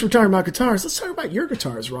 since we're talking about guitars, let's talk about your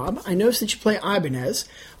guitars, Rob. I noticed that you play Ibanez.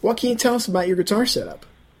 What can you tell us about your guitar setup?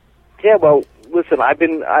 Yeah, well, listen, I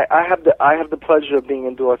have the pleasure of being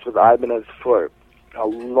endorsed with Ibanez for a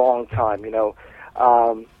long time.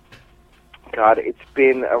 God, it's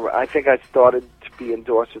been. I think I started to be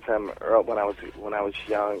endorsed with them when I was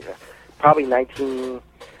young. Probably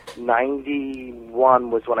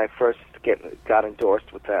 1991 was when I first got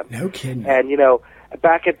endorsed with them. No kidding. And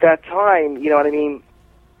back at that time, you know what I mean.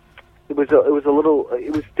 It was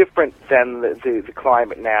different than the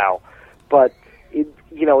climate now, but it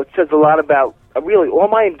says a lot about really all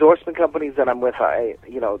my endorsement companies that I'm with. I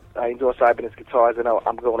endorse Ibanez guitars. I know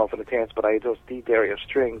I'm going off on a tangent, but I endorse D'Addario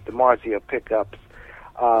strings, DiMarzio pickups.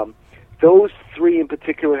 Those three in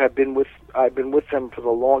particular I've been with them for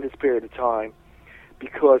the longest period of time,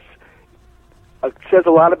 because it says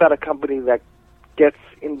a lot about a company that gets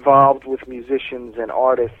involved with musicians and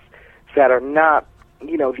artists that are not,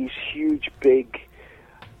 these huge, big,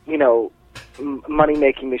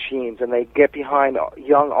 money-making machines, and they get behind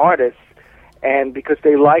young artists, and because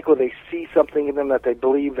they like or they see something in them that they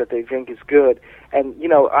believe that they think is good. And,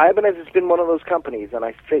 Ibanez has been one of those companies, and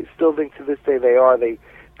I still think to this day they are. They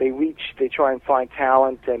try and find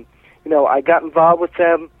talent, and, I got involved with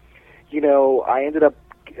them. I ended up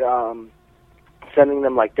sending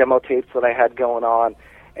them, like, demo tapes that I had going on,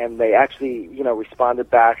 and they actually, responded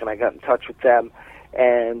back, and I got in touch with them.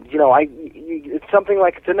 And, it's something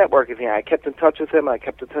like it's a networking thing. I kept in touch with them. I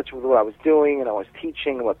kept in touch with what I was doing, and I was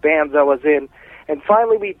teaching, and what bands I was in. And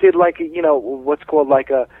finally we did, like, what's called, like,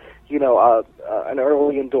 an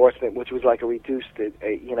early endorsement, which was like a reduced,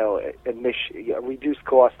 reduced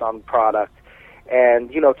cost on product.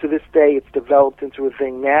 And, to this day it's developed into a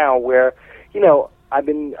thing now where,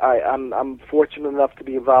 I'm fortunate enough to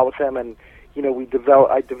be involved with them, and,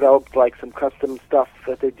 I developed, like, some custom stuff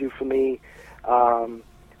that they do for me. So,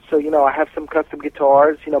 I have some custom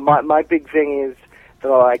guitars. My big thing is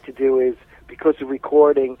that I like to do is, because of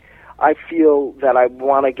recording, I feel that I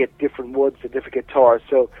want to get different woods and different guitars.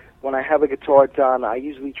 So when I have a guitar done, I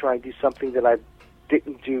usually try and do something that I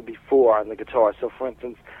didn't do before on the guitar. So, for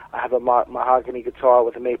instance, I have a mahogany guitar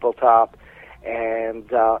with a maple top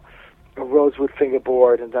and a rosewood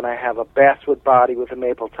fingerboard, and then I have a basswood body with a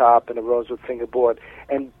maple top and a rosewood fingerboard.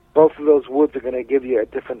 And both of those woods are going to give you a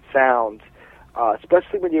different sound.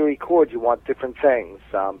 Especially when you record, you want different things.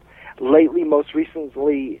 Lately, most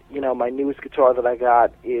recently, my newest guitar that I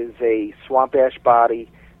got is a swamp ash body,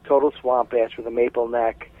 total swamp ash with a maple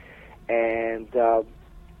neck. And,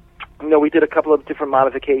 we did a couple of different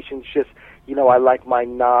modifications. Just, I like my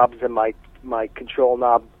knobs and my control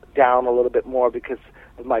knob down a little bit more because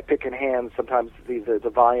of my picking hands. Sometimes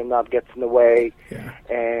the volume knob gets in the way. Yeah.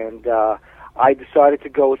 And I decided to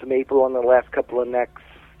go with maple on the last couple of necks,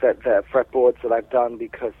 that fretboards that I've done,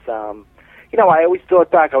 because I always thought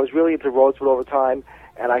back. I was really into rosewood over time,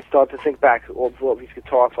 and I started to think back all these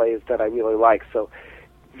guitar players that I really like. So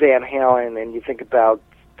Van Halen, and you think about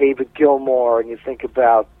David Gilmour, and you think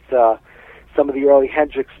about some of the early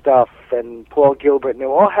Hendrix stuff, and Paul Gilbert, and they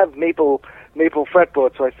all have maple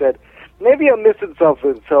fretboards. So I said, maybe I'm missing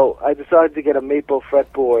something. So I decided to get a maple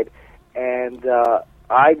fretboard, and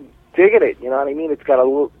I'm digging it. You know what I mean? It's got a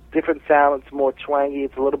little different sound. It's more twangy.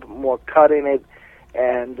 It's a little bit more cut in it,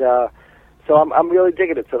 and so I'm really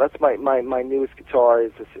digging it. So that's my newest guitar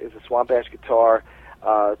is a swamp ash guitar,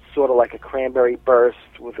 sort of like a cranberry burst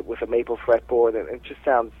with a maple fretboard, and it just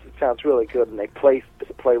sounds really good, and they play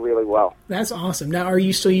really well. That's awesome. Now, are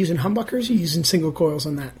you still using humbuckers? Or are you using single coils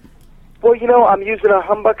on that? Well, I'm using a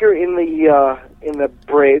humbucker in the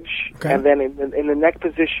bridge, okay. And then in the neck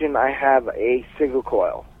position I have a single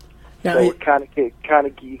coil. Now, so you kind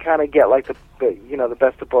of get like the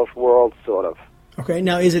best of both worlds, sort of. Okay.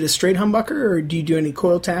 Now, is it a straight humbucker, or do you do any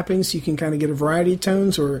coil tapping so you can kind of get a variety of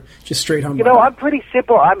tones, or just straight humbucker? I'm pretty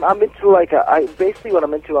simple. I'm into like basically what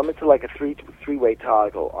I'm into like a three-way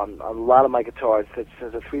toggle on a lot of my guitars.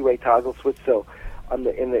 There's a three-way toggle switch, so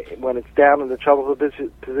when it's down in the treble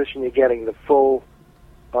position, you're getting the full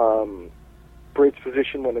bridge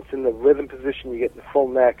position. When it's in the rhythm position, you get the full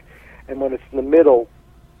neck, and when it's in the middle,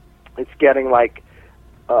 it's getting like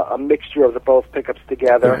a mixture of the both pickups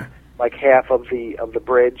together, like half of the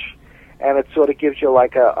bridge, and it sort of gives you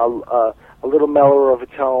like a little mellower of a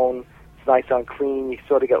tone. It's nice on clean. You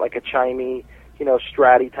sort of get like a chimey,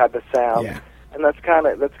 stratty type of sound, and that's kind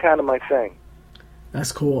of my thing.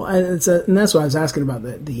 That's cool, and that's why I was asking about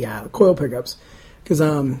the coil pickups, because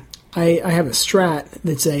I have a Strat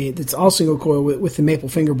that's all single coil with the maple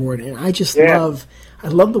fingerboard, and I just love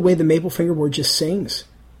the way the maple fingerboard just sings.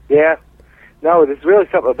 Yeah, no, there's really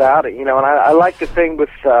something about it, and I like the thing with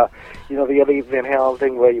the other Van Halen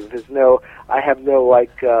thing where I have no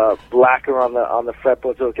like lacquer on the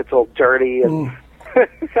fretboard, so it gets all dirty, and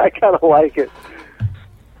I kind of like it.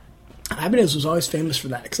 Ibanez was always famous for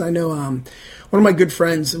that, because I know one of my good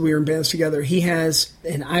friends, we were in bands together, he has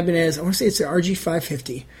an Ibanez, I want to say it's an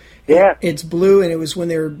RG550. Yeah. It's blue, and it was when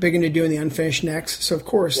they were big into doing the unfinished necks, so of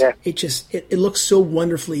course it looks so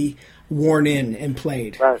wonderfully worn in and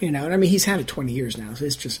played. Right. And I mean, he's had it 20 years now, so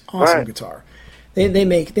it's just awesome guitar. They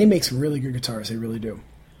make some really good guitars, they really do.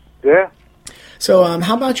 Yeah. So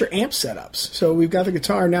how about your amp setups? So we've got the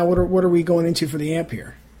guitar, now what are we going into for the amp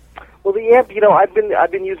here? Well, the amp,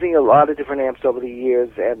 I've been using a lot of different amps over the years,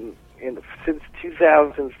 and since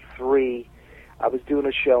 2003, I was doing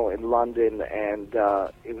a show in London, and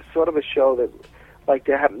it was sort of a show that, like,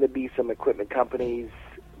 there happened to be some equipment companies,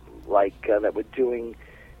 like,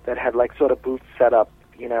 that had, like, sort of booths set up,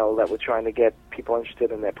 that were trying to get people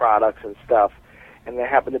interested in their products and stuff, and there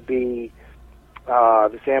happened to be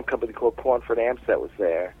this amp company called Cornford Amps that was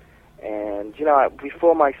there, and,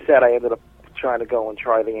 before my set, I ended up trying to go and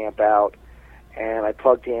try the amp out, and I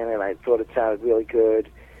plugged in, and I thought it sounded really good,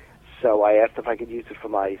 so I asked if I could use it for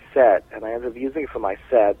my set, and I ended up using it for my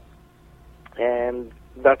set, and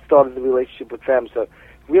that started the relationship with them. So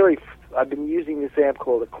really, I've been using this amp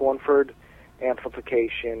called the Cornford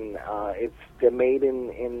Amplification. They're made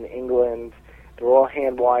in England. They're all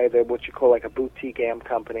hand-wired. They're what you call like a boutique amp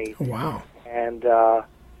company. Oh, wow. And I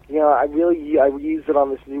used it on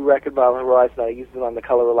this new record by Horizon. I used it on the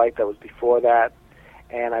Color of Light that was before that,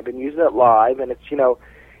 and I've been using it live. And it's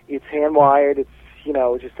it's hand wired. It's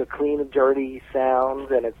just a clean and dirty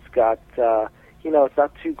sound, and it's got it's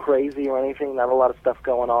not too crazy or anything. Not a lot of stuff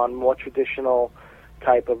going on. More traditional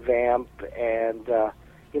type of amp, and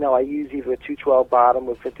I use either a 212 bottom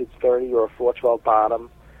with vintage 30 or a 412 bottom.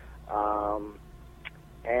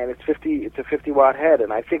 And it's a 50 watt head,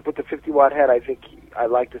 and I think with the 50 watt head, I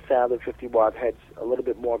like the sound of 50 watt heads a little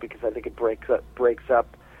bit more because I think it breaks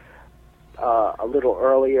up a little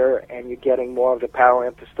earlier, and you're getting more of the power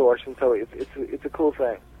amp distortion. So it's a cool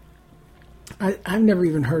thing. I've never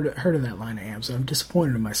even heard of that line of amps. I'm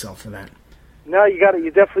disappointed in myself for that. No, you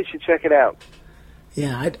definitely should check it out.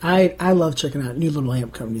 Yeah, I love checking out new little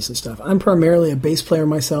amp companies and stuff. I'm primarily a bass player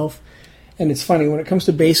myself. And it's funny, when it comes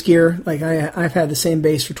to bass gear, like I've had the same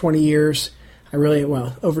bass for 20 years.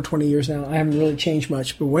 Over 20 years now. I haven't really changed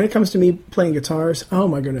much. But when it comes to me playing guitars, oh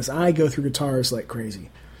my goodness, I go through guitars like crazy.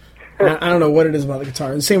 I don't know what it is about the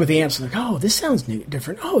guitar. And same with the amps. I'm like, oh, this sounds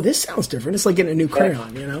different. Oh, this sounds different. It's like getting a new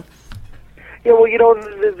crayon, Yeah, well,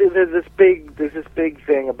 there's this big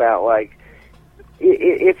thing about, like,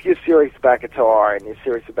 if you're serious about guitar and you're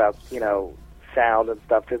serious about, sound and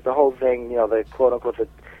stuff, there's the whole thing, the quote-unquote the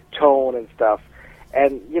tone and stuff.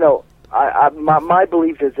 And, my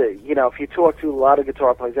belief is that, if you talk to a lot of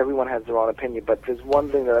guitar players, everyone has their own opinion, but there's one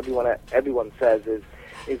thing that everyone says is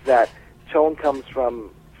that tone comes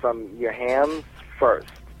from your hands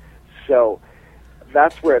first. So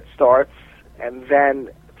that's where it starts, and then,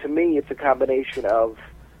 to me, it's a combination of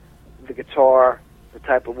the guitar, the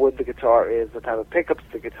type of wood the guitar is, the type of pickups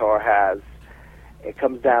the guitar has. It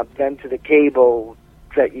comes down then to the cable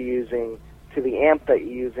that you're using, to the amp that you're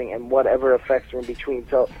using, and whatever effects are in between,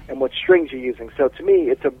 and what strings you're using. So to me,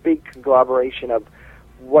 it's a big conglomeration of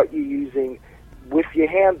what you're using with your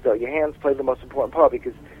hands, though. Your hands play the most important part,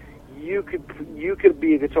 because you could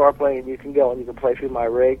be a guitar player, and you can go and you can play through my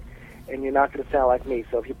rig, and you're not going to sound like me.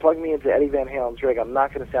 So if you plug me into Eddie Van Halen's rig, I'm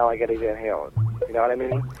not going to sound like Eddie Van Halen. You know what I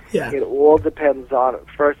mean? Yeah. It all depends on,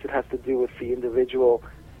 first it has to do with the individual,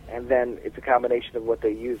 and then it's a combination of what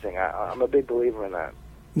they're using. I'm a big believer in that.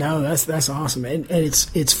 No, that's awesome, and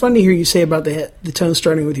it's fun to hear you say about the tone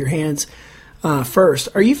starting with your hands first.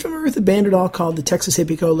 Are you familiar with a band at all called the Texas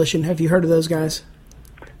Hippie Coalition? Have you heard of those guys?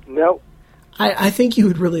 No. I think you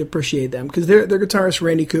would really appreciate them because their guitarist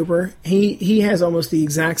Randy Cooper, he has almost the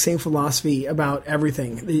exact same philosophy about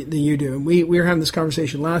everything that you do. And we were having this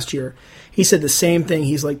conversation last year. He said the same thing.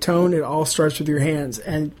 He's like, tone, it all starts with your hands,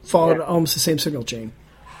 and followed almost the same signal chain.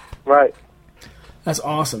 Right. That's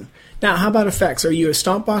awesome. Now, how about effects? Are you a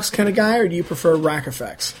stomp box kind of guy, or do you prefer rack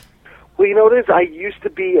effects? Well, you know what it is? I used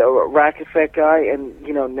to be a rack effect guy, and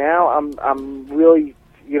now I'm really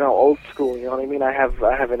old school. You know what I mean? I have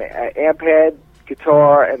an amp head,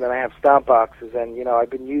 guitar, and then I have stomp boxes. And I've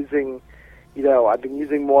been using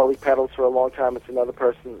Morley pedals for a long time. It's another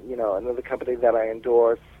company that I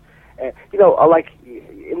endorse. And like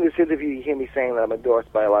in this interview, you hear me saying that I'm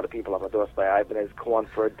endorsed by a lot of people. I'm endorsed by Ibanez,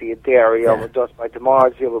 Cornford, D'Addario. I'm endorsed by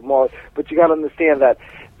DiMarzio, with Morley. But you got to understand that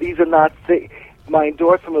these are not my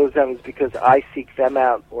endorsement of them is because I seek them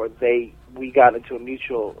out, or we got into a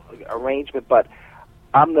mutual arrangement. But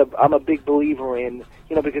I'm a big believer in,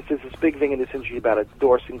 because there's this big thing in this industry about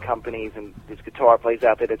endorsing companies, and there's guitar players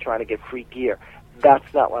out there that are trying to get free gear.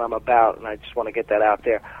 That's not what I'm about, and I just want to get that out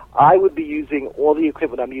there. I would be using all the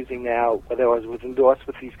equipment I'm using now, whether I was endorsed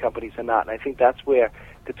with these companies or not, and I think that's where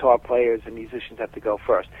guitar players and musicians have to go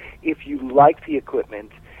first. If you like the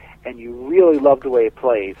equipment and you really love the way it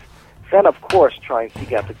plays, then of course try and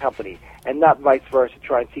seek out the company, and not vice versa.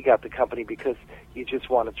 Try and seek out the company because you just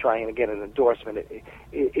want to try and get an endorsement.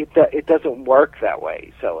 It doesn't work that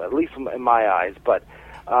way. So at least in my eyes. But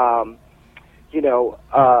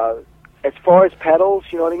as far as pedals,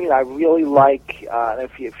 you know what I mean. I really like.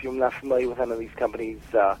 If you're not familiar with any of these companies,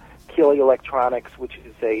 Keeley Electronics, which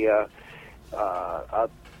is a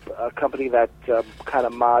company that kind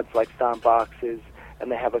of mods like stomp boxes,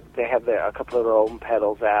 and they have a couple of their own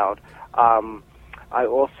pedals out. I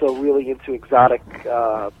also really into exotic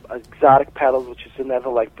pedals, which is another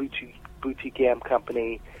like boutique amp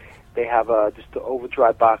company. They have just an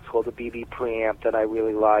overdrive box called the BB preamp that I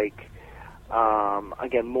really like.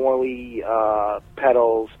 Again, Morley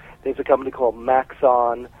pedals. There's a company called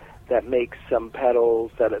Maxon that makes some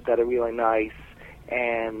pedals that are really nice,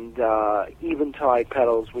 and Eventide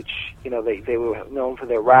pedals, which they were known for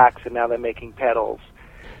their racks, and now they're making pedals.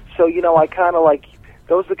 So I kind of like.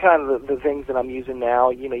 Those are kind of the things that I'm using now.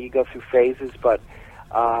 You go through phases, but,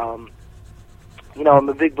 I'm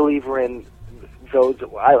a big believer in those.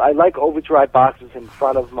 I like overdrive boxes in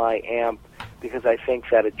front of my amp because I think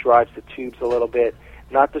that it drives the tubes a little bit.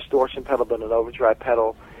 Not distortion pedal, but an overdrive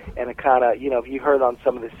pedal. And it kind of, if you heard on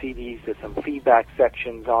some of the CDs, there's some feedback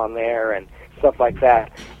sections on there and stuff like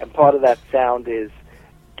that. And part of that sound is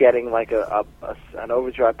getting like an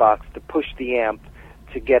overdrive box to push the amp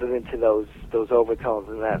to get it into those overtones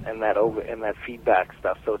and that feedback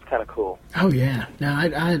stuff. So it's kind of cool. Oh yeah, no,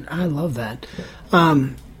 I love that.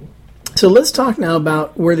 So let's talk now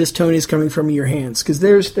about where this tone is coming from in your hands, because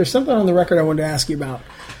there's something on the record I wanted to ask you about.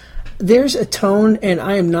 There's a tone, and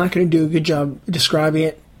I am not going to do a good job describing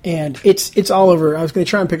it, and it's all over. I was going to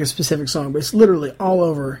try and pick a specific song, but it's literally all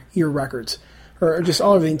over your records, or just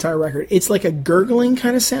all over the entire record. It's like a gurgling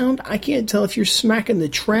kind of sound. I can't tell if you're smacking the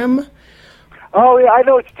trem. Oh yeah, I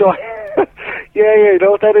know what you're talking. yeah, you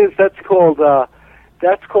know what that is? That's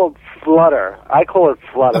called flutter. I call it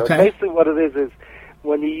flutter. Okay. Basically, what it is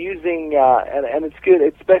when you're using and it's good,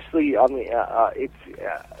 especially on the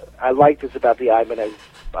I like this about the Ibanez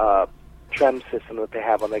trem system that they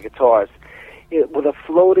have on their guitars. With a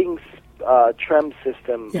floating trem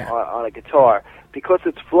system on a guitar, because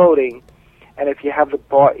it's floating. And if you have the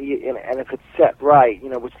bar, and if it's set right,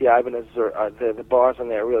 which the Ibanez the bars on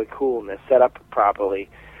there are really cool and they're set up properly.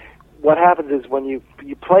 What happens is when you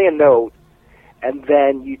play a note, and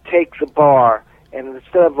then you take the bar, and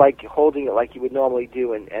instead of like holding it like you would normally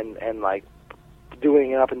do, and like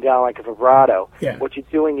doing it up and down like a vibrato, what you're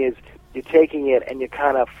doing is you're taking it and you're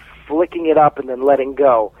kind of flicking it up and then letting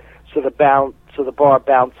go, so the bar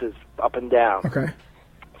bounces up and down. Okay.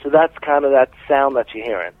 So that's kind of that sound that you're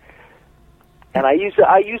hearing. And I use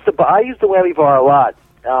the whammy bar a lot,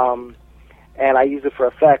 and I use it for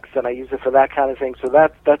effects, and I use it for that kind of thing. So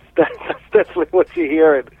that's definitely what you're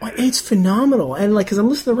hearing. Well, it's phenomenal, and because I'm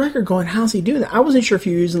listening to the record, going, "How's he doing that?" I wasn't sure if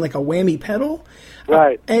you were using like a whammy pedal,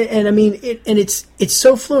 right? And I mean, it's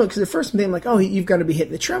so fluent, because at first I'm thinking like, "Oh, you've got to be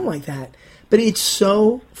hitting the trem like that," but it's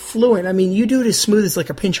so fluent. I mean, you do it as smooth as like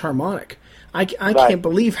a pinch harmonic. I can't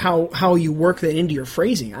believe how you work that into your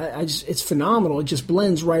phrasing. It's phenomenal. It just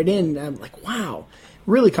blends right in. I'm like, wow,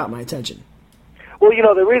 really caught my attention. Well,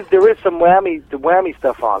 there is some whammy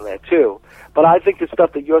stuff on there too, but I think the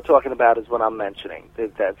stuff that you're talking about is what I'm mentioning.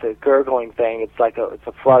 The gurgling thing. It's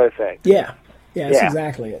a flutter thing. Yeah, that's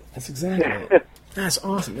exactly it. That's exactly it. That's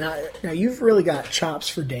awesome. Now you've really got chops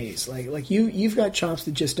for days. Like you've got chops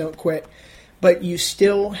that just don't quit. but you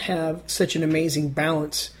still have such an amazing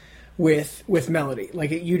balance with melody.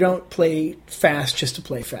 Like, you don't play fast just to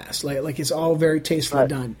play fast. Like it's all very tastefully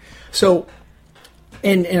done. So,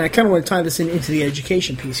 and I kind of want to tie this into the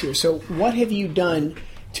education piece here. So what have you done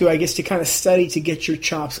to kind of study to get your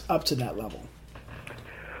chops up to that level?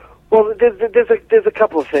 Well, there's a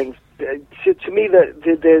couple of things. To me,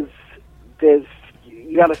 there's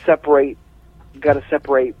you got to separate.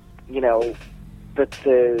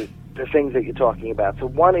 The things that you're talking about. So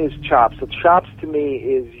one is chops. So chops to me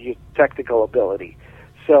is your technical ability.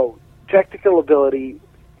 So technical ability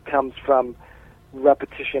comes from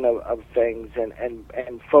repetition of things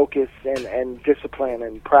and focus and discipline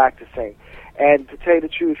and practicing. And to tell you the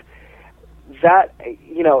truth, that,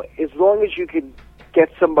 as long as you can get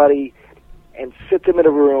somebody and sit them in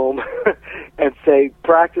a room and say,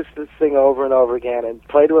 practice this thing over and over again and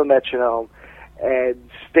play to a metronome and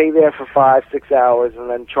stay there for 5-6 hours and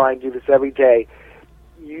then try and do this every day,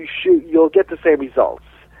 you'll get the same results.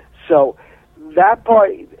 So that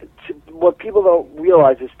part, what people don't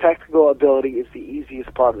realize is technical ability is the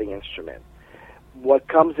easiest part of the instrument. What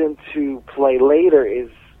comes into play later is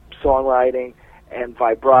songwriting and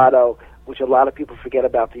vibrato, which a lot of people forget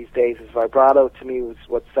about these days. Is vibrato to me is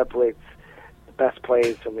what separates the best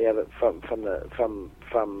players from the other from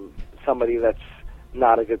somebody that's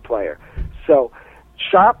not a good player. So,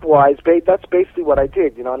 shop-wise, that's basically what I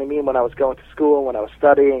did, you know what I mean? When I was going to school, when I was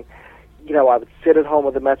studying, I would sit at home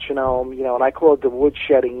with a metronome, and I call it the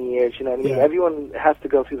wood-shedding years, you know what I mean? Yeah. Everyone has to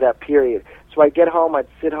go through that period. So I'd get home, I'd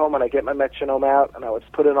sit home, and I'd get my metronome out, and I would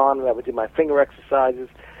put it on, and I would do my finger exercises.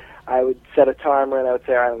 I would set a timer, and I would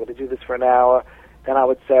say, all right, I'm going to do this for an hour. Then I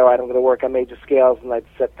would say, all right, I'm going to work on major scales, and I'd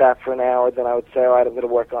set that for an hour. Then I would say, all right, I'm going to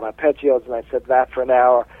work on arpeggios, and I'd set that for an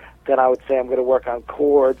hour. Then I would say I'm going to work on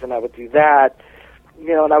chords, and I would do that,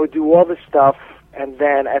 and I would do all this stuff, and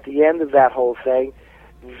then at the end of that whole thing,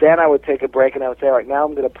 then I would take a break, and I would say, all right, now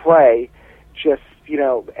I'm going to play, and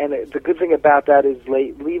the good thing about that is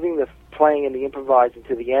leaving the playing and the improvising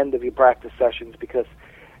to the end of your practice sessions, because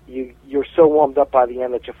you're so warmed up by the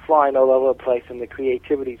end that you're flying all over the place, and the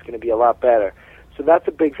creativity is going to be a lot better. So that's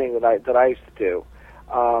a big thing that I used to do.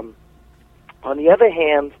 On the other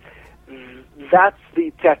hand, that's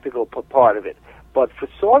the technical part of it. But for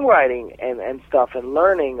songwriting and stuff and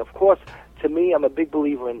learning, of course, to me, I'm a big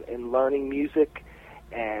believer in learning music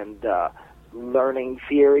and learning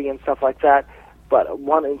theory and stuff like that. But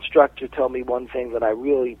one instructor told me one thing that I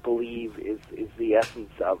really believe is the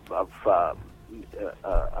essence of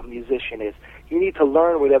a musician is you need to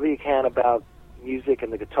learn whatever you can about music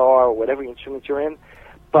and the guitar or whatever instrument you're in.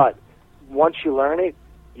 But once you learn it,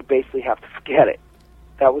 you basically have to forget it.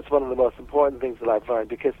 That was one of the most important things that I've learned,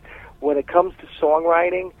 because when it comes to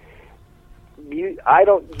songwriting, I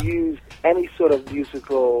don't use any sort of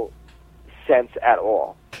musical sense at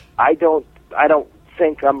all. I don't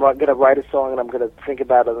think I'm going to write a song and I'm going to think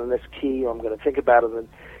about it in this key, or I'm going to think about it in,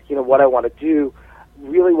 what I want to do.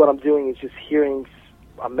 Really what I'm doing is just hearing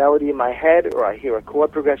a melody in my head, or I hear a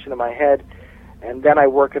chord progression in my head, and then I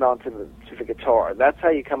work it onto the guitar. That's how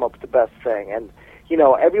you come up with the best thing. And,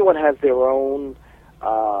 everyone has their own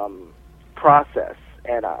process,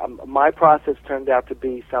 and my process turned out to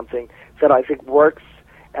be something that I think works,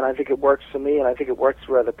 and I think it works for me, and I think it works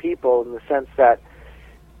for other people, in the sense that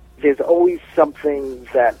there's always something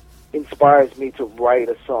that inspires me to write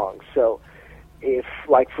a song. So if,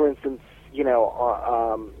 like, for instance,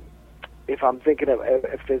 if I'm thinking of,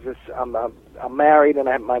 if there's this, I'm married,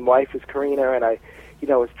 and my wife is Karina, and I,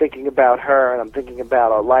 was thinking about her, and I'm thinking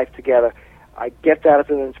about our life together, I get that as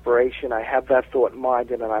an inspiration. I have that thought in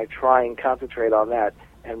mind, and then I try and concentrate on that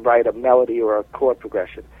and write a melody or a chord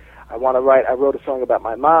progression. I wrote a song about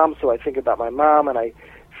my mom, so I think about my mom, and I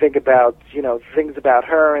think about, things about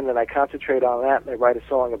her, and then I concentrate on that, and I write a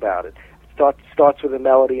song about it. It starts with a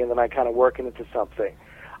melody, and then I kind of work it into something.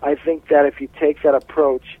 I think that if you take that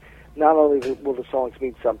approach, not only will the songs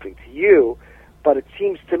mean something to you, but it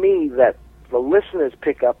seems to me that the listeners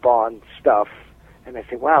pick up on stuff, and they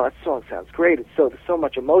say, wow, that song sounds great. There's so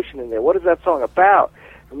much emotion in there. What is that song about?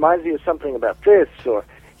 It reminds me of something about this, or,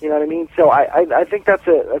 you know what I mean? So I think that's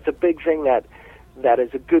a big thing that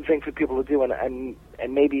is a good thing for people to do, and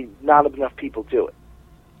maybe not enough people do it.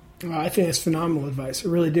 I think that's phenomenal advice. I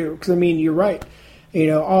really do. Because, you're right.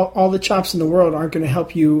 All the chops in the world aren't going to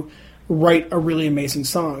help you write a really amazing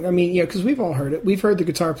song. Because we've all heard it. We've heard the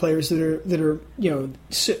guitar players that are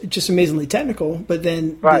just amazingly technical, but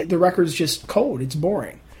then the record's just cold. It's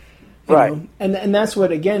boring. You know? And that's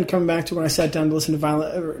what, again, coming back to when I sat down to listen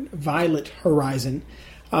to Violet Horizon,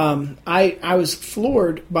 I was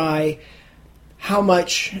floored by how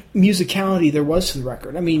much musicality there was to the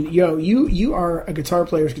record. I mean, you are a guitar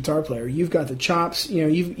player's guitar player. You've got the chops.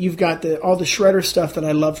 You've got all the shredder stuff that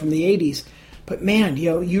I love from the '80s. But man,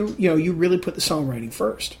 you really put the songwriting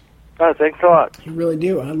first. Oh, thanks a lot. You really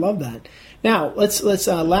do. I love that. Now let's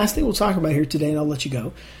last thing we'll talk about here today, and I'll let you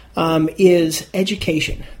go, is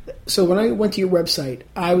education. So when I went to your website,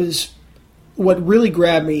 what really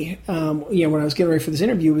grabbed me, when I was getting ready for this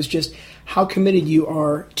interview, was just how committed you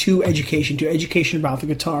are to education about the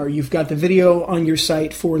guitar. You've got the video on your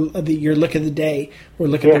site for your lick of the day, or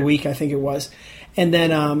lick of the week, I think it was. And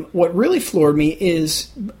then what really floored me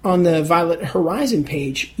is on the Violet Horizon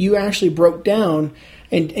page, you actually broke down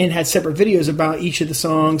and had separate videos about each of the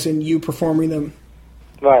songs and you performing them.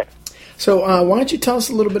 Right. So why don't you tell us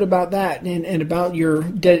a little bit about that and about your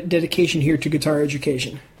dedication here to guitar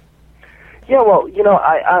education? Yeah, well,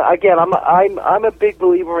 I'm a big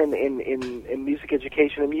believer in music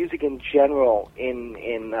education and music in general.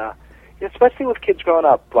 Especially with kids growing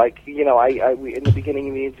up. Like, we in the beginning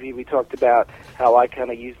of the interview we talked about how I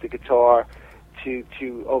kind of used the guitar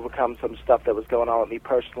to overcome some stuff that was going on with me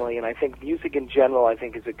personally. And I think music in general,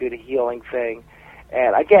 is a good healing thing.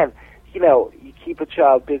 And again, you keep a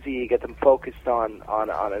child busy, you get them focused on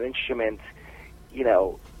an instrument.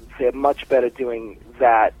 They're much better doing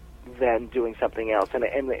that than doing something else, and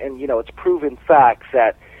it's proven fact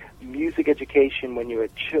that music education when you're a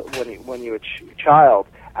child,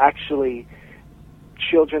 actually,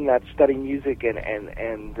 children that study music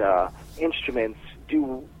and instruments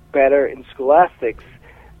do better in scholastics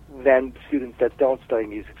than students that don't study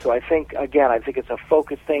music. So I think it's a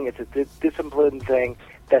focus thing, it's a discipline thing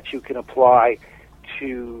that you can apply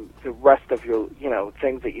to the rest of your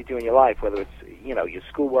things that you do in your life, whether it's your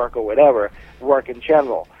schoolwork or whatever, work in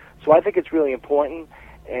general. So I think it's really important,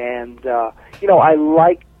 and I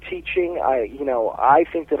like teaching. I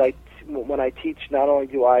think that when I teach, not only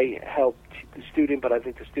do I help the student, but I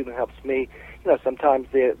think the student helps me. Sometimes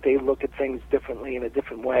they look at things differently in a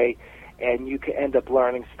different way, and you can end up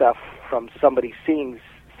learning stuff from somebody seeing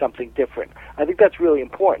something different. I think that's really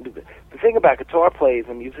important. The thing about guitar players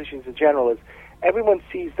and musicians in general is everyone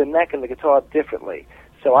sees the neck and the guitar differently.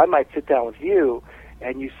 So I might sit down with you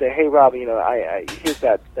and you say, hey, Rob, I here's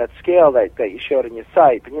that scale that you showed in your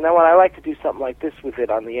site. But you know what? I like to do something like this with it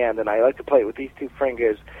on the end, and I like to play it with these two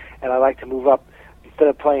fingers, and I like to move up. Instead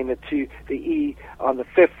of playing the E on the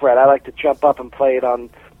 5th fret, I like to jump up and play it on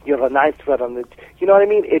the 9th fret on the. You know what I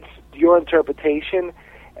mean? It's your interpretation.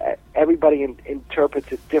 Everybody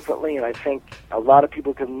interprets it differently, and I think a lot of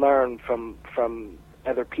people can learn from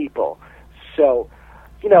other people. So,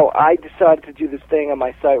 I decided to do this thing on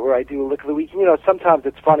my site where I do a lick of the week. Sometimes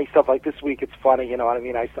it's funny stuff like this week. It's funny, you know what I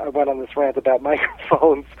mean? I went on this rant about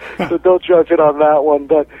microphones, so don't judge it on that one.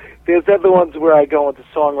 But there's other ones where I go into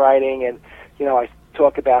songwriting, and I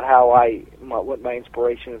talk about what my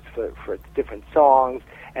inspiration is for different songs,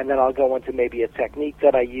 and then I'll go into maybe a technique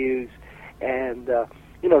that I use, and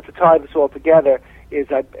to tie this all together is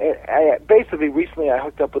I basically recently I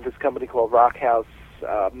hooked up with this company called Rock House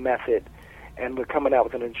Method. And we're coming out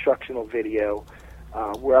with an instructional video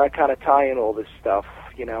where I kind of tie in all this stuff.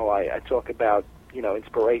 I talk about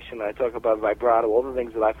inspiration. I talk about vibrato, all the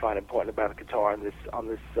things that I find important about a guitar on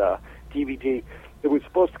this DVD. It was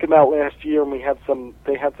supposed to come out last year, and they had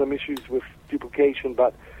some issues with duplication.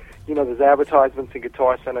 But there's advertisements in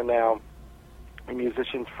Guitar Center now, a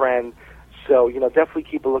musician's friend. So definitely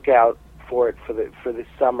keep a lookout for it for this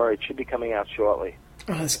summer. It should be coming out shortly.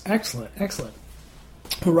 Oh, that's excellent.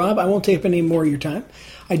 Well, Rob, I won't take up any more of your time.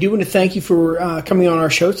 I do want to thank you for coming on our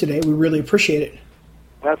show today. We really appreciate it.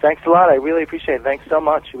 Well, thanks a lot. I really appreciate it. Thanks so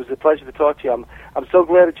much. It was a pleasure to talk to you. I'm so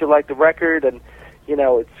glad that you like the record, and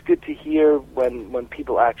it's good to hear when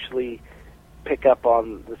people actually pick up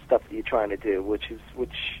on the stuff that you're trying to do, which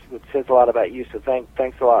says a lot about you. So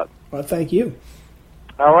thanks a lot. Well, thank you.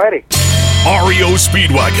 All righty. REO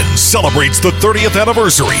Speedwagon celebrates the 30th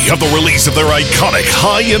anniversary of the release of their iconic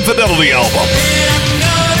High Infidelity album.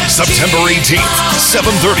 September 18th,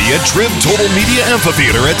 7:30 at Trib Total Media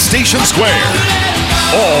Amphitheater at Station Square.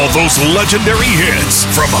 All those legendary hits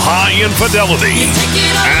from High Infidelity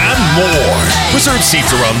and more. Reserved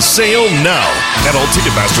seats are on sale now at all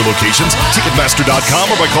Ticketmaster locations,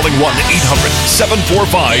 Ticketmaster.com, or by calling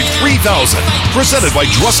 1-800-745-3000. Presented by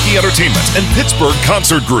Drusky Entertainment and Pittsburgh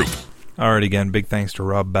Concert Group. All right, again, big thanks to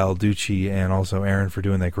Rob Balducci and also Aaron for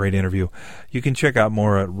doing that great interview. You can check out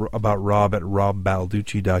more about Rob at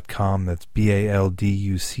robbalducci.com. That's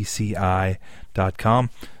BALDUCCI.com.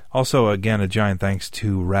 Also, again, a giant thanks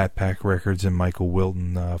to Rat Pack Records and Michael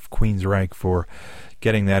Wilton of Queensryche for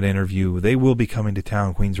getting that interview. They will be coming to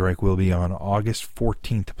town. Queensryche will be on August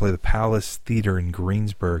 14th to play the Palace Theater in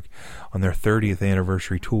Greensburg on their 30th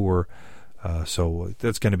anniversary tour. So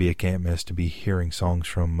that's going to be a can't miss, to be hearing songs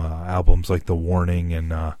from albums like The Warning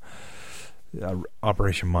and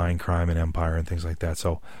Operation Mindcrime and Empire and things like that.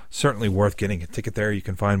 So certainly worth getting a ticket there. You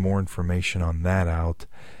can find more information on that out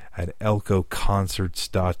at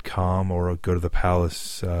elcoconcerts.com or go to the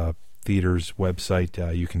Palace Theater's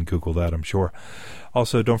website. You can Google that, I'm sure.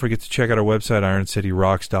 Also, don't forget to check out our website,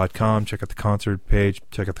 IronCityRocks.com. Check out the concert page.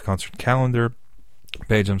 Check out the concert calendar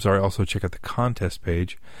page. Also, check out the contest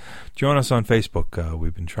page. Join us on Facebook.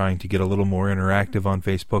 We've been trying to get a little more interactive on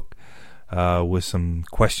Facebook with some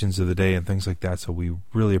questions of the day and things like that. So we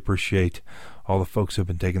really appreciate all the folks who have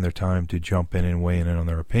been taking their time to jump in and weigh in on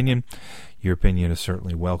their opinion. Your opinion is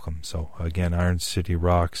certainly welcome. So again, Iron City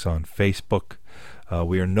Rocks on Facebook.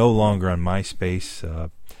 We are no longer on MySpace.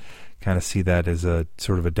 Kind of see that as a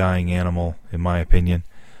sort of a dying animal, in my opinion.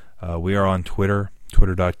 We are on Twitter,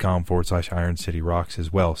 twitter.com/Iron City Rocks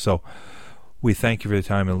as well. So we thank you for the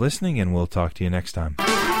time and listening, and we'll talk to you next time.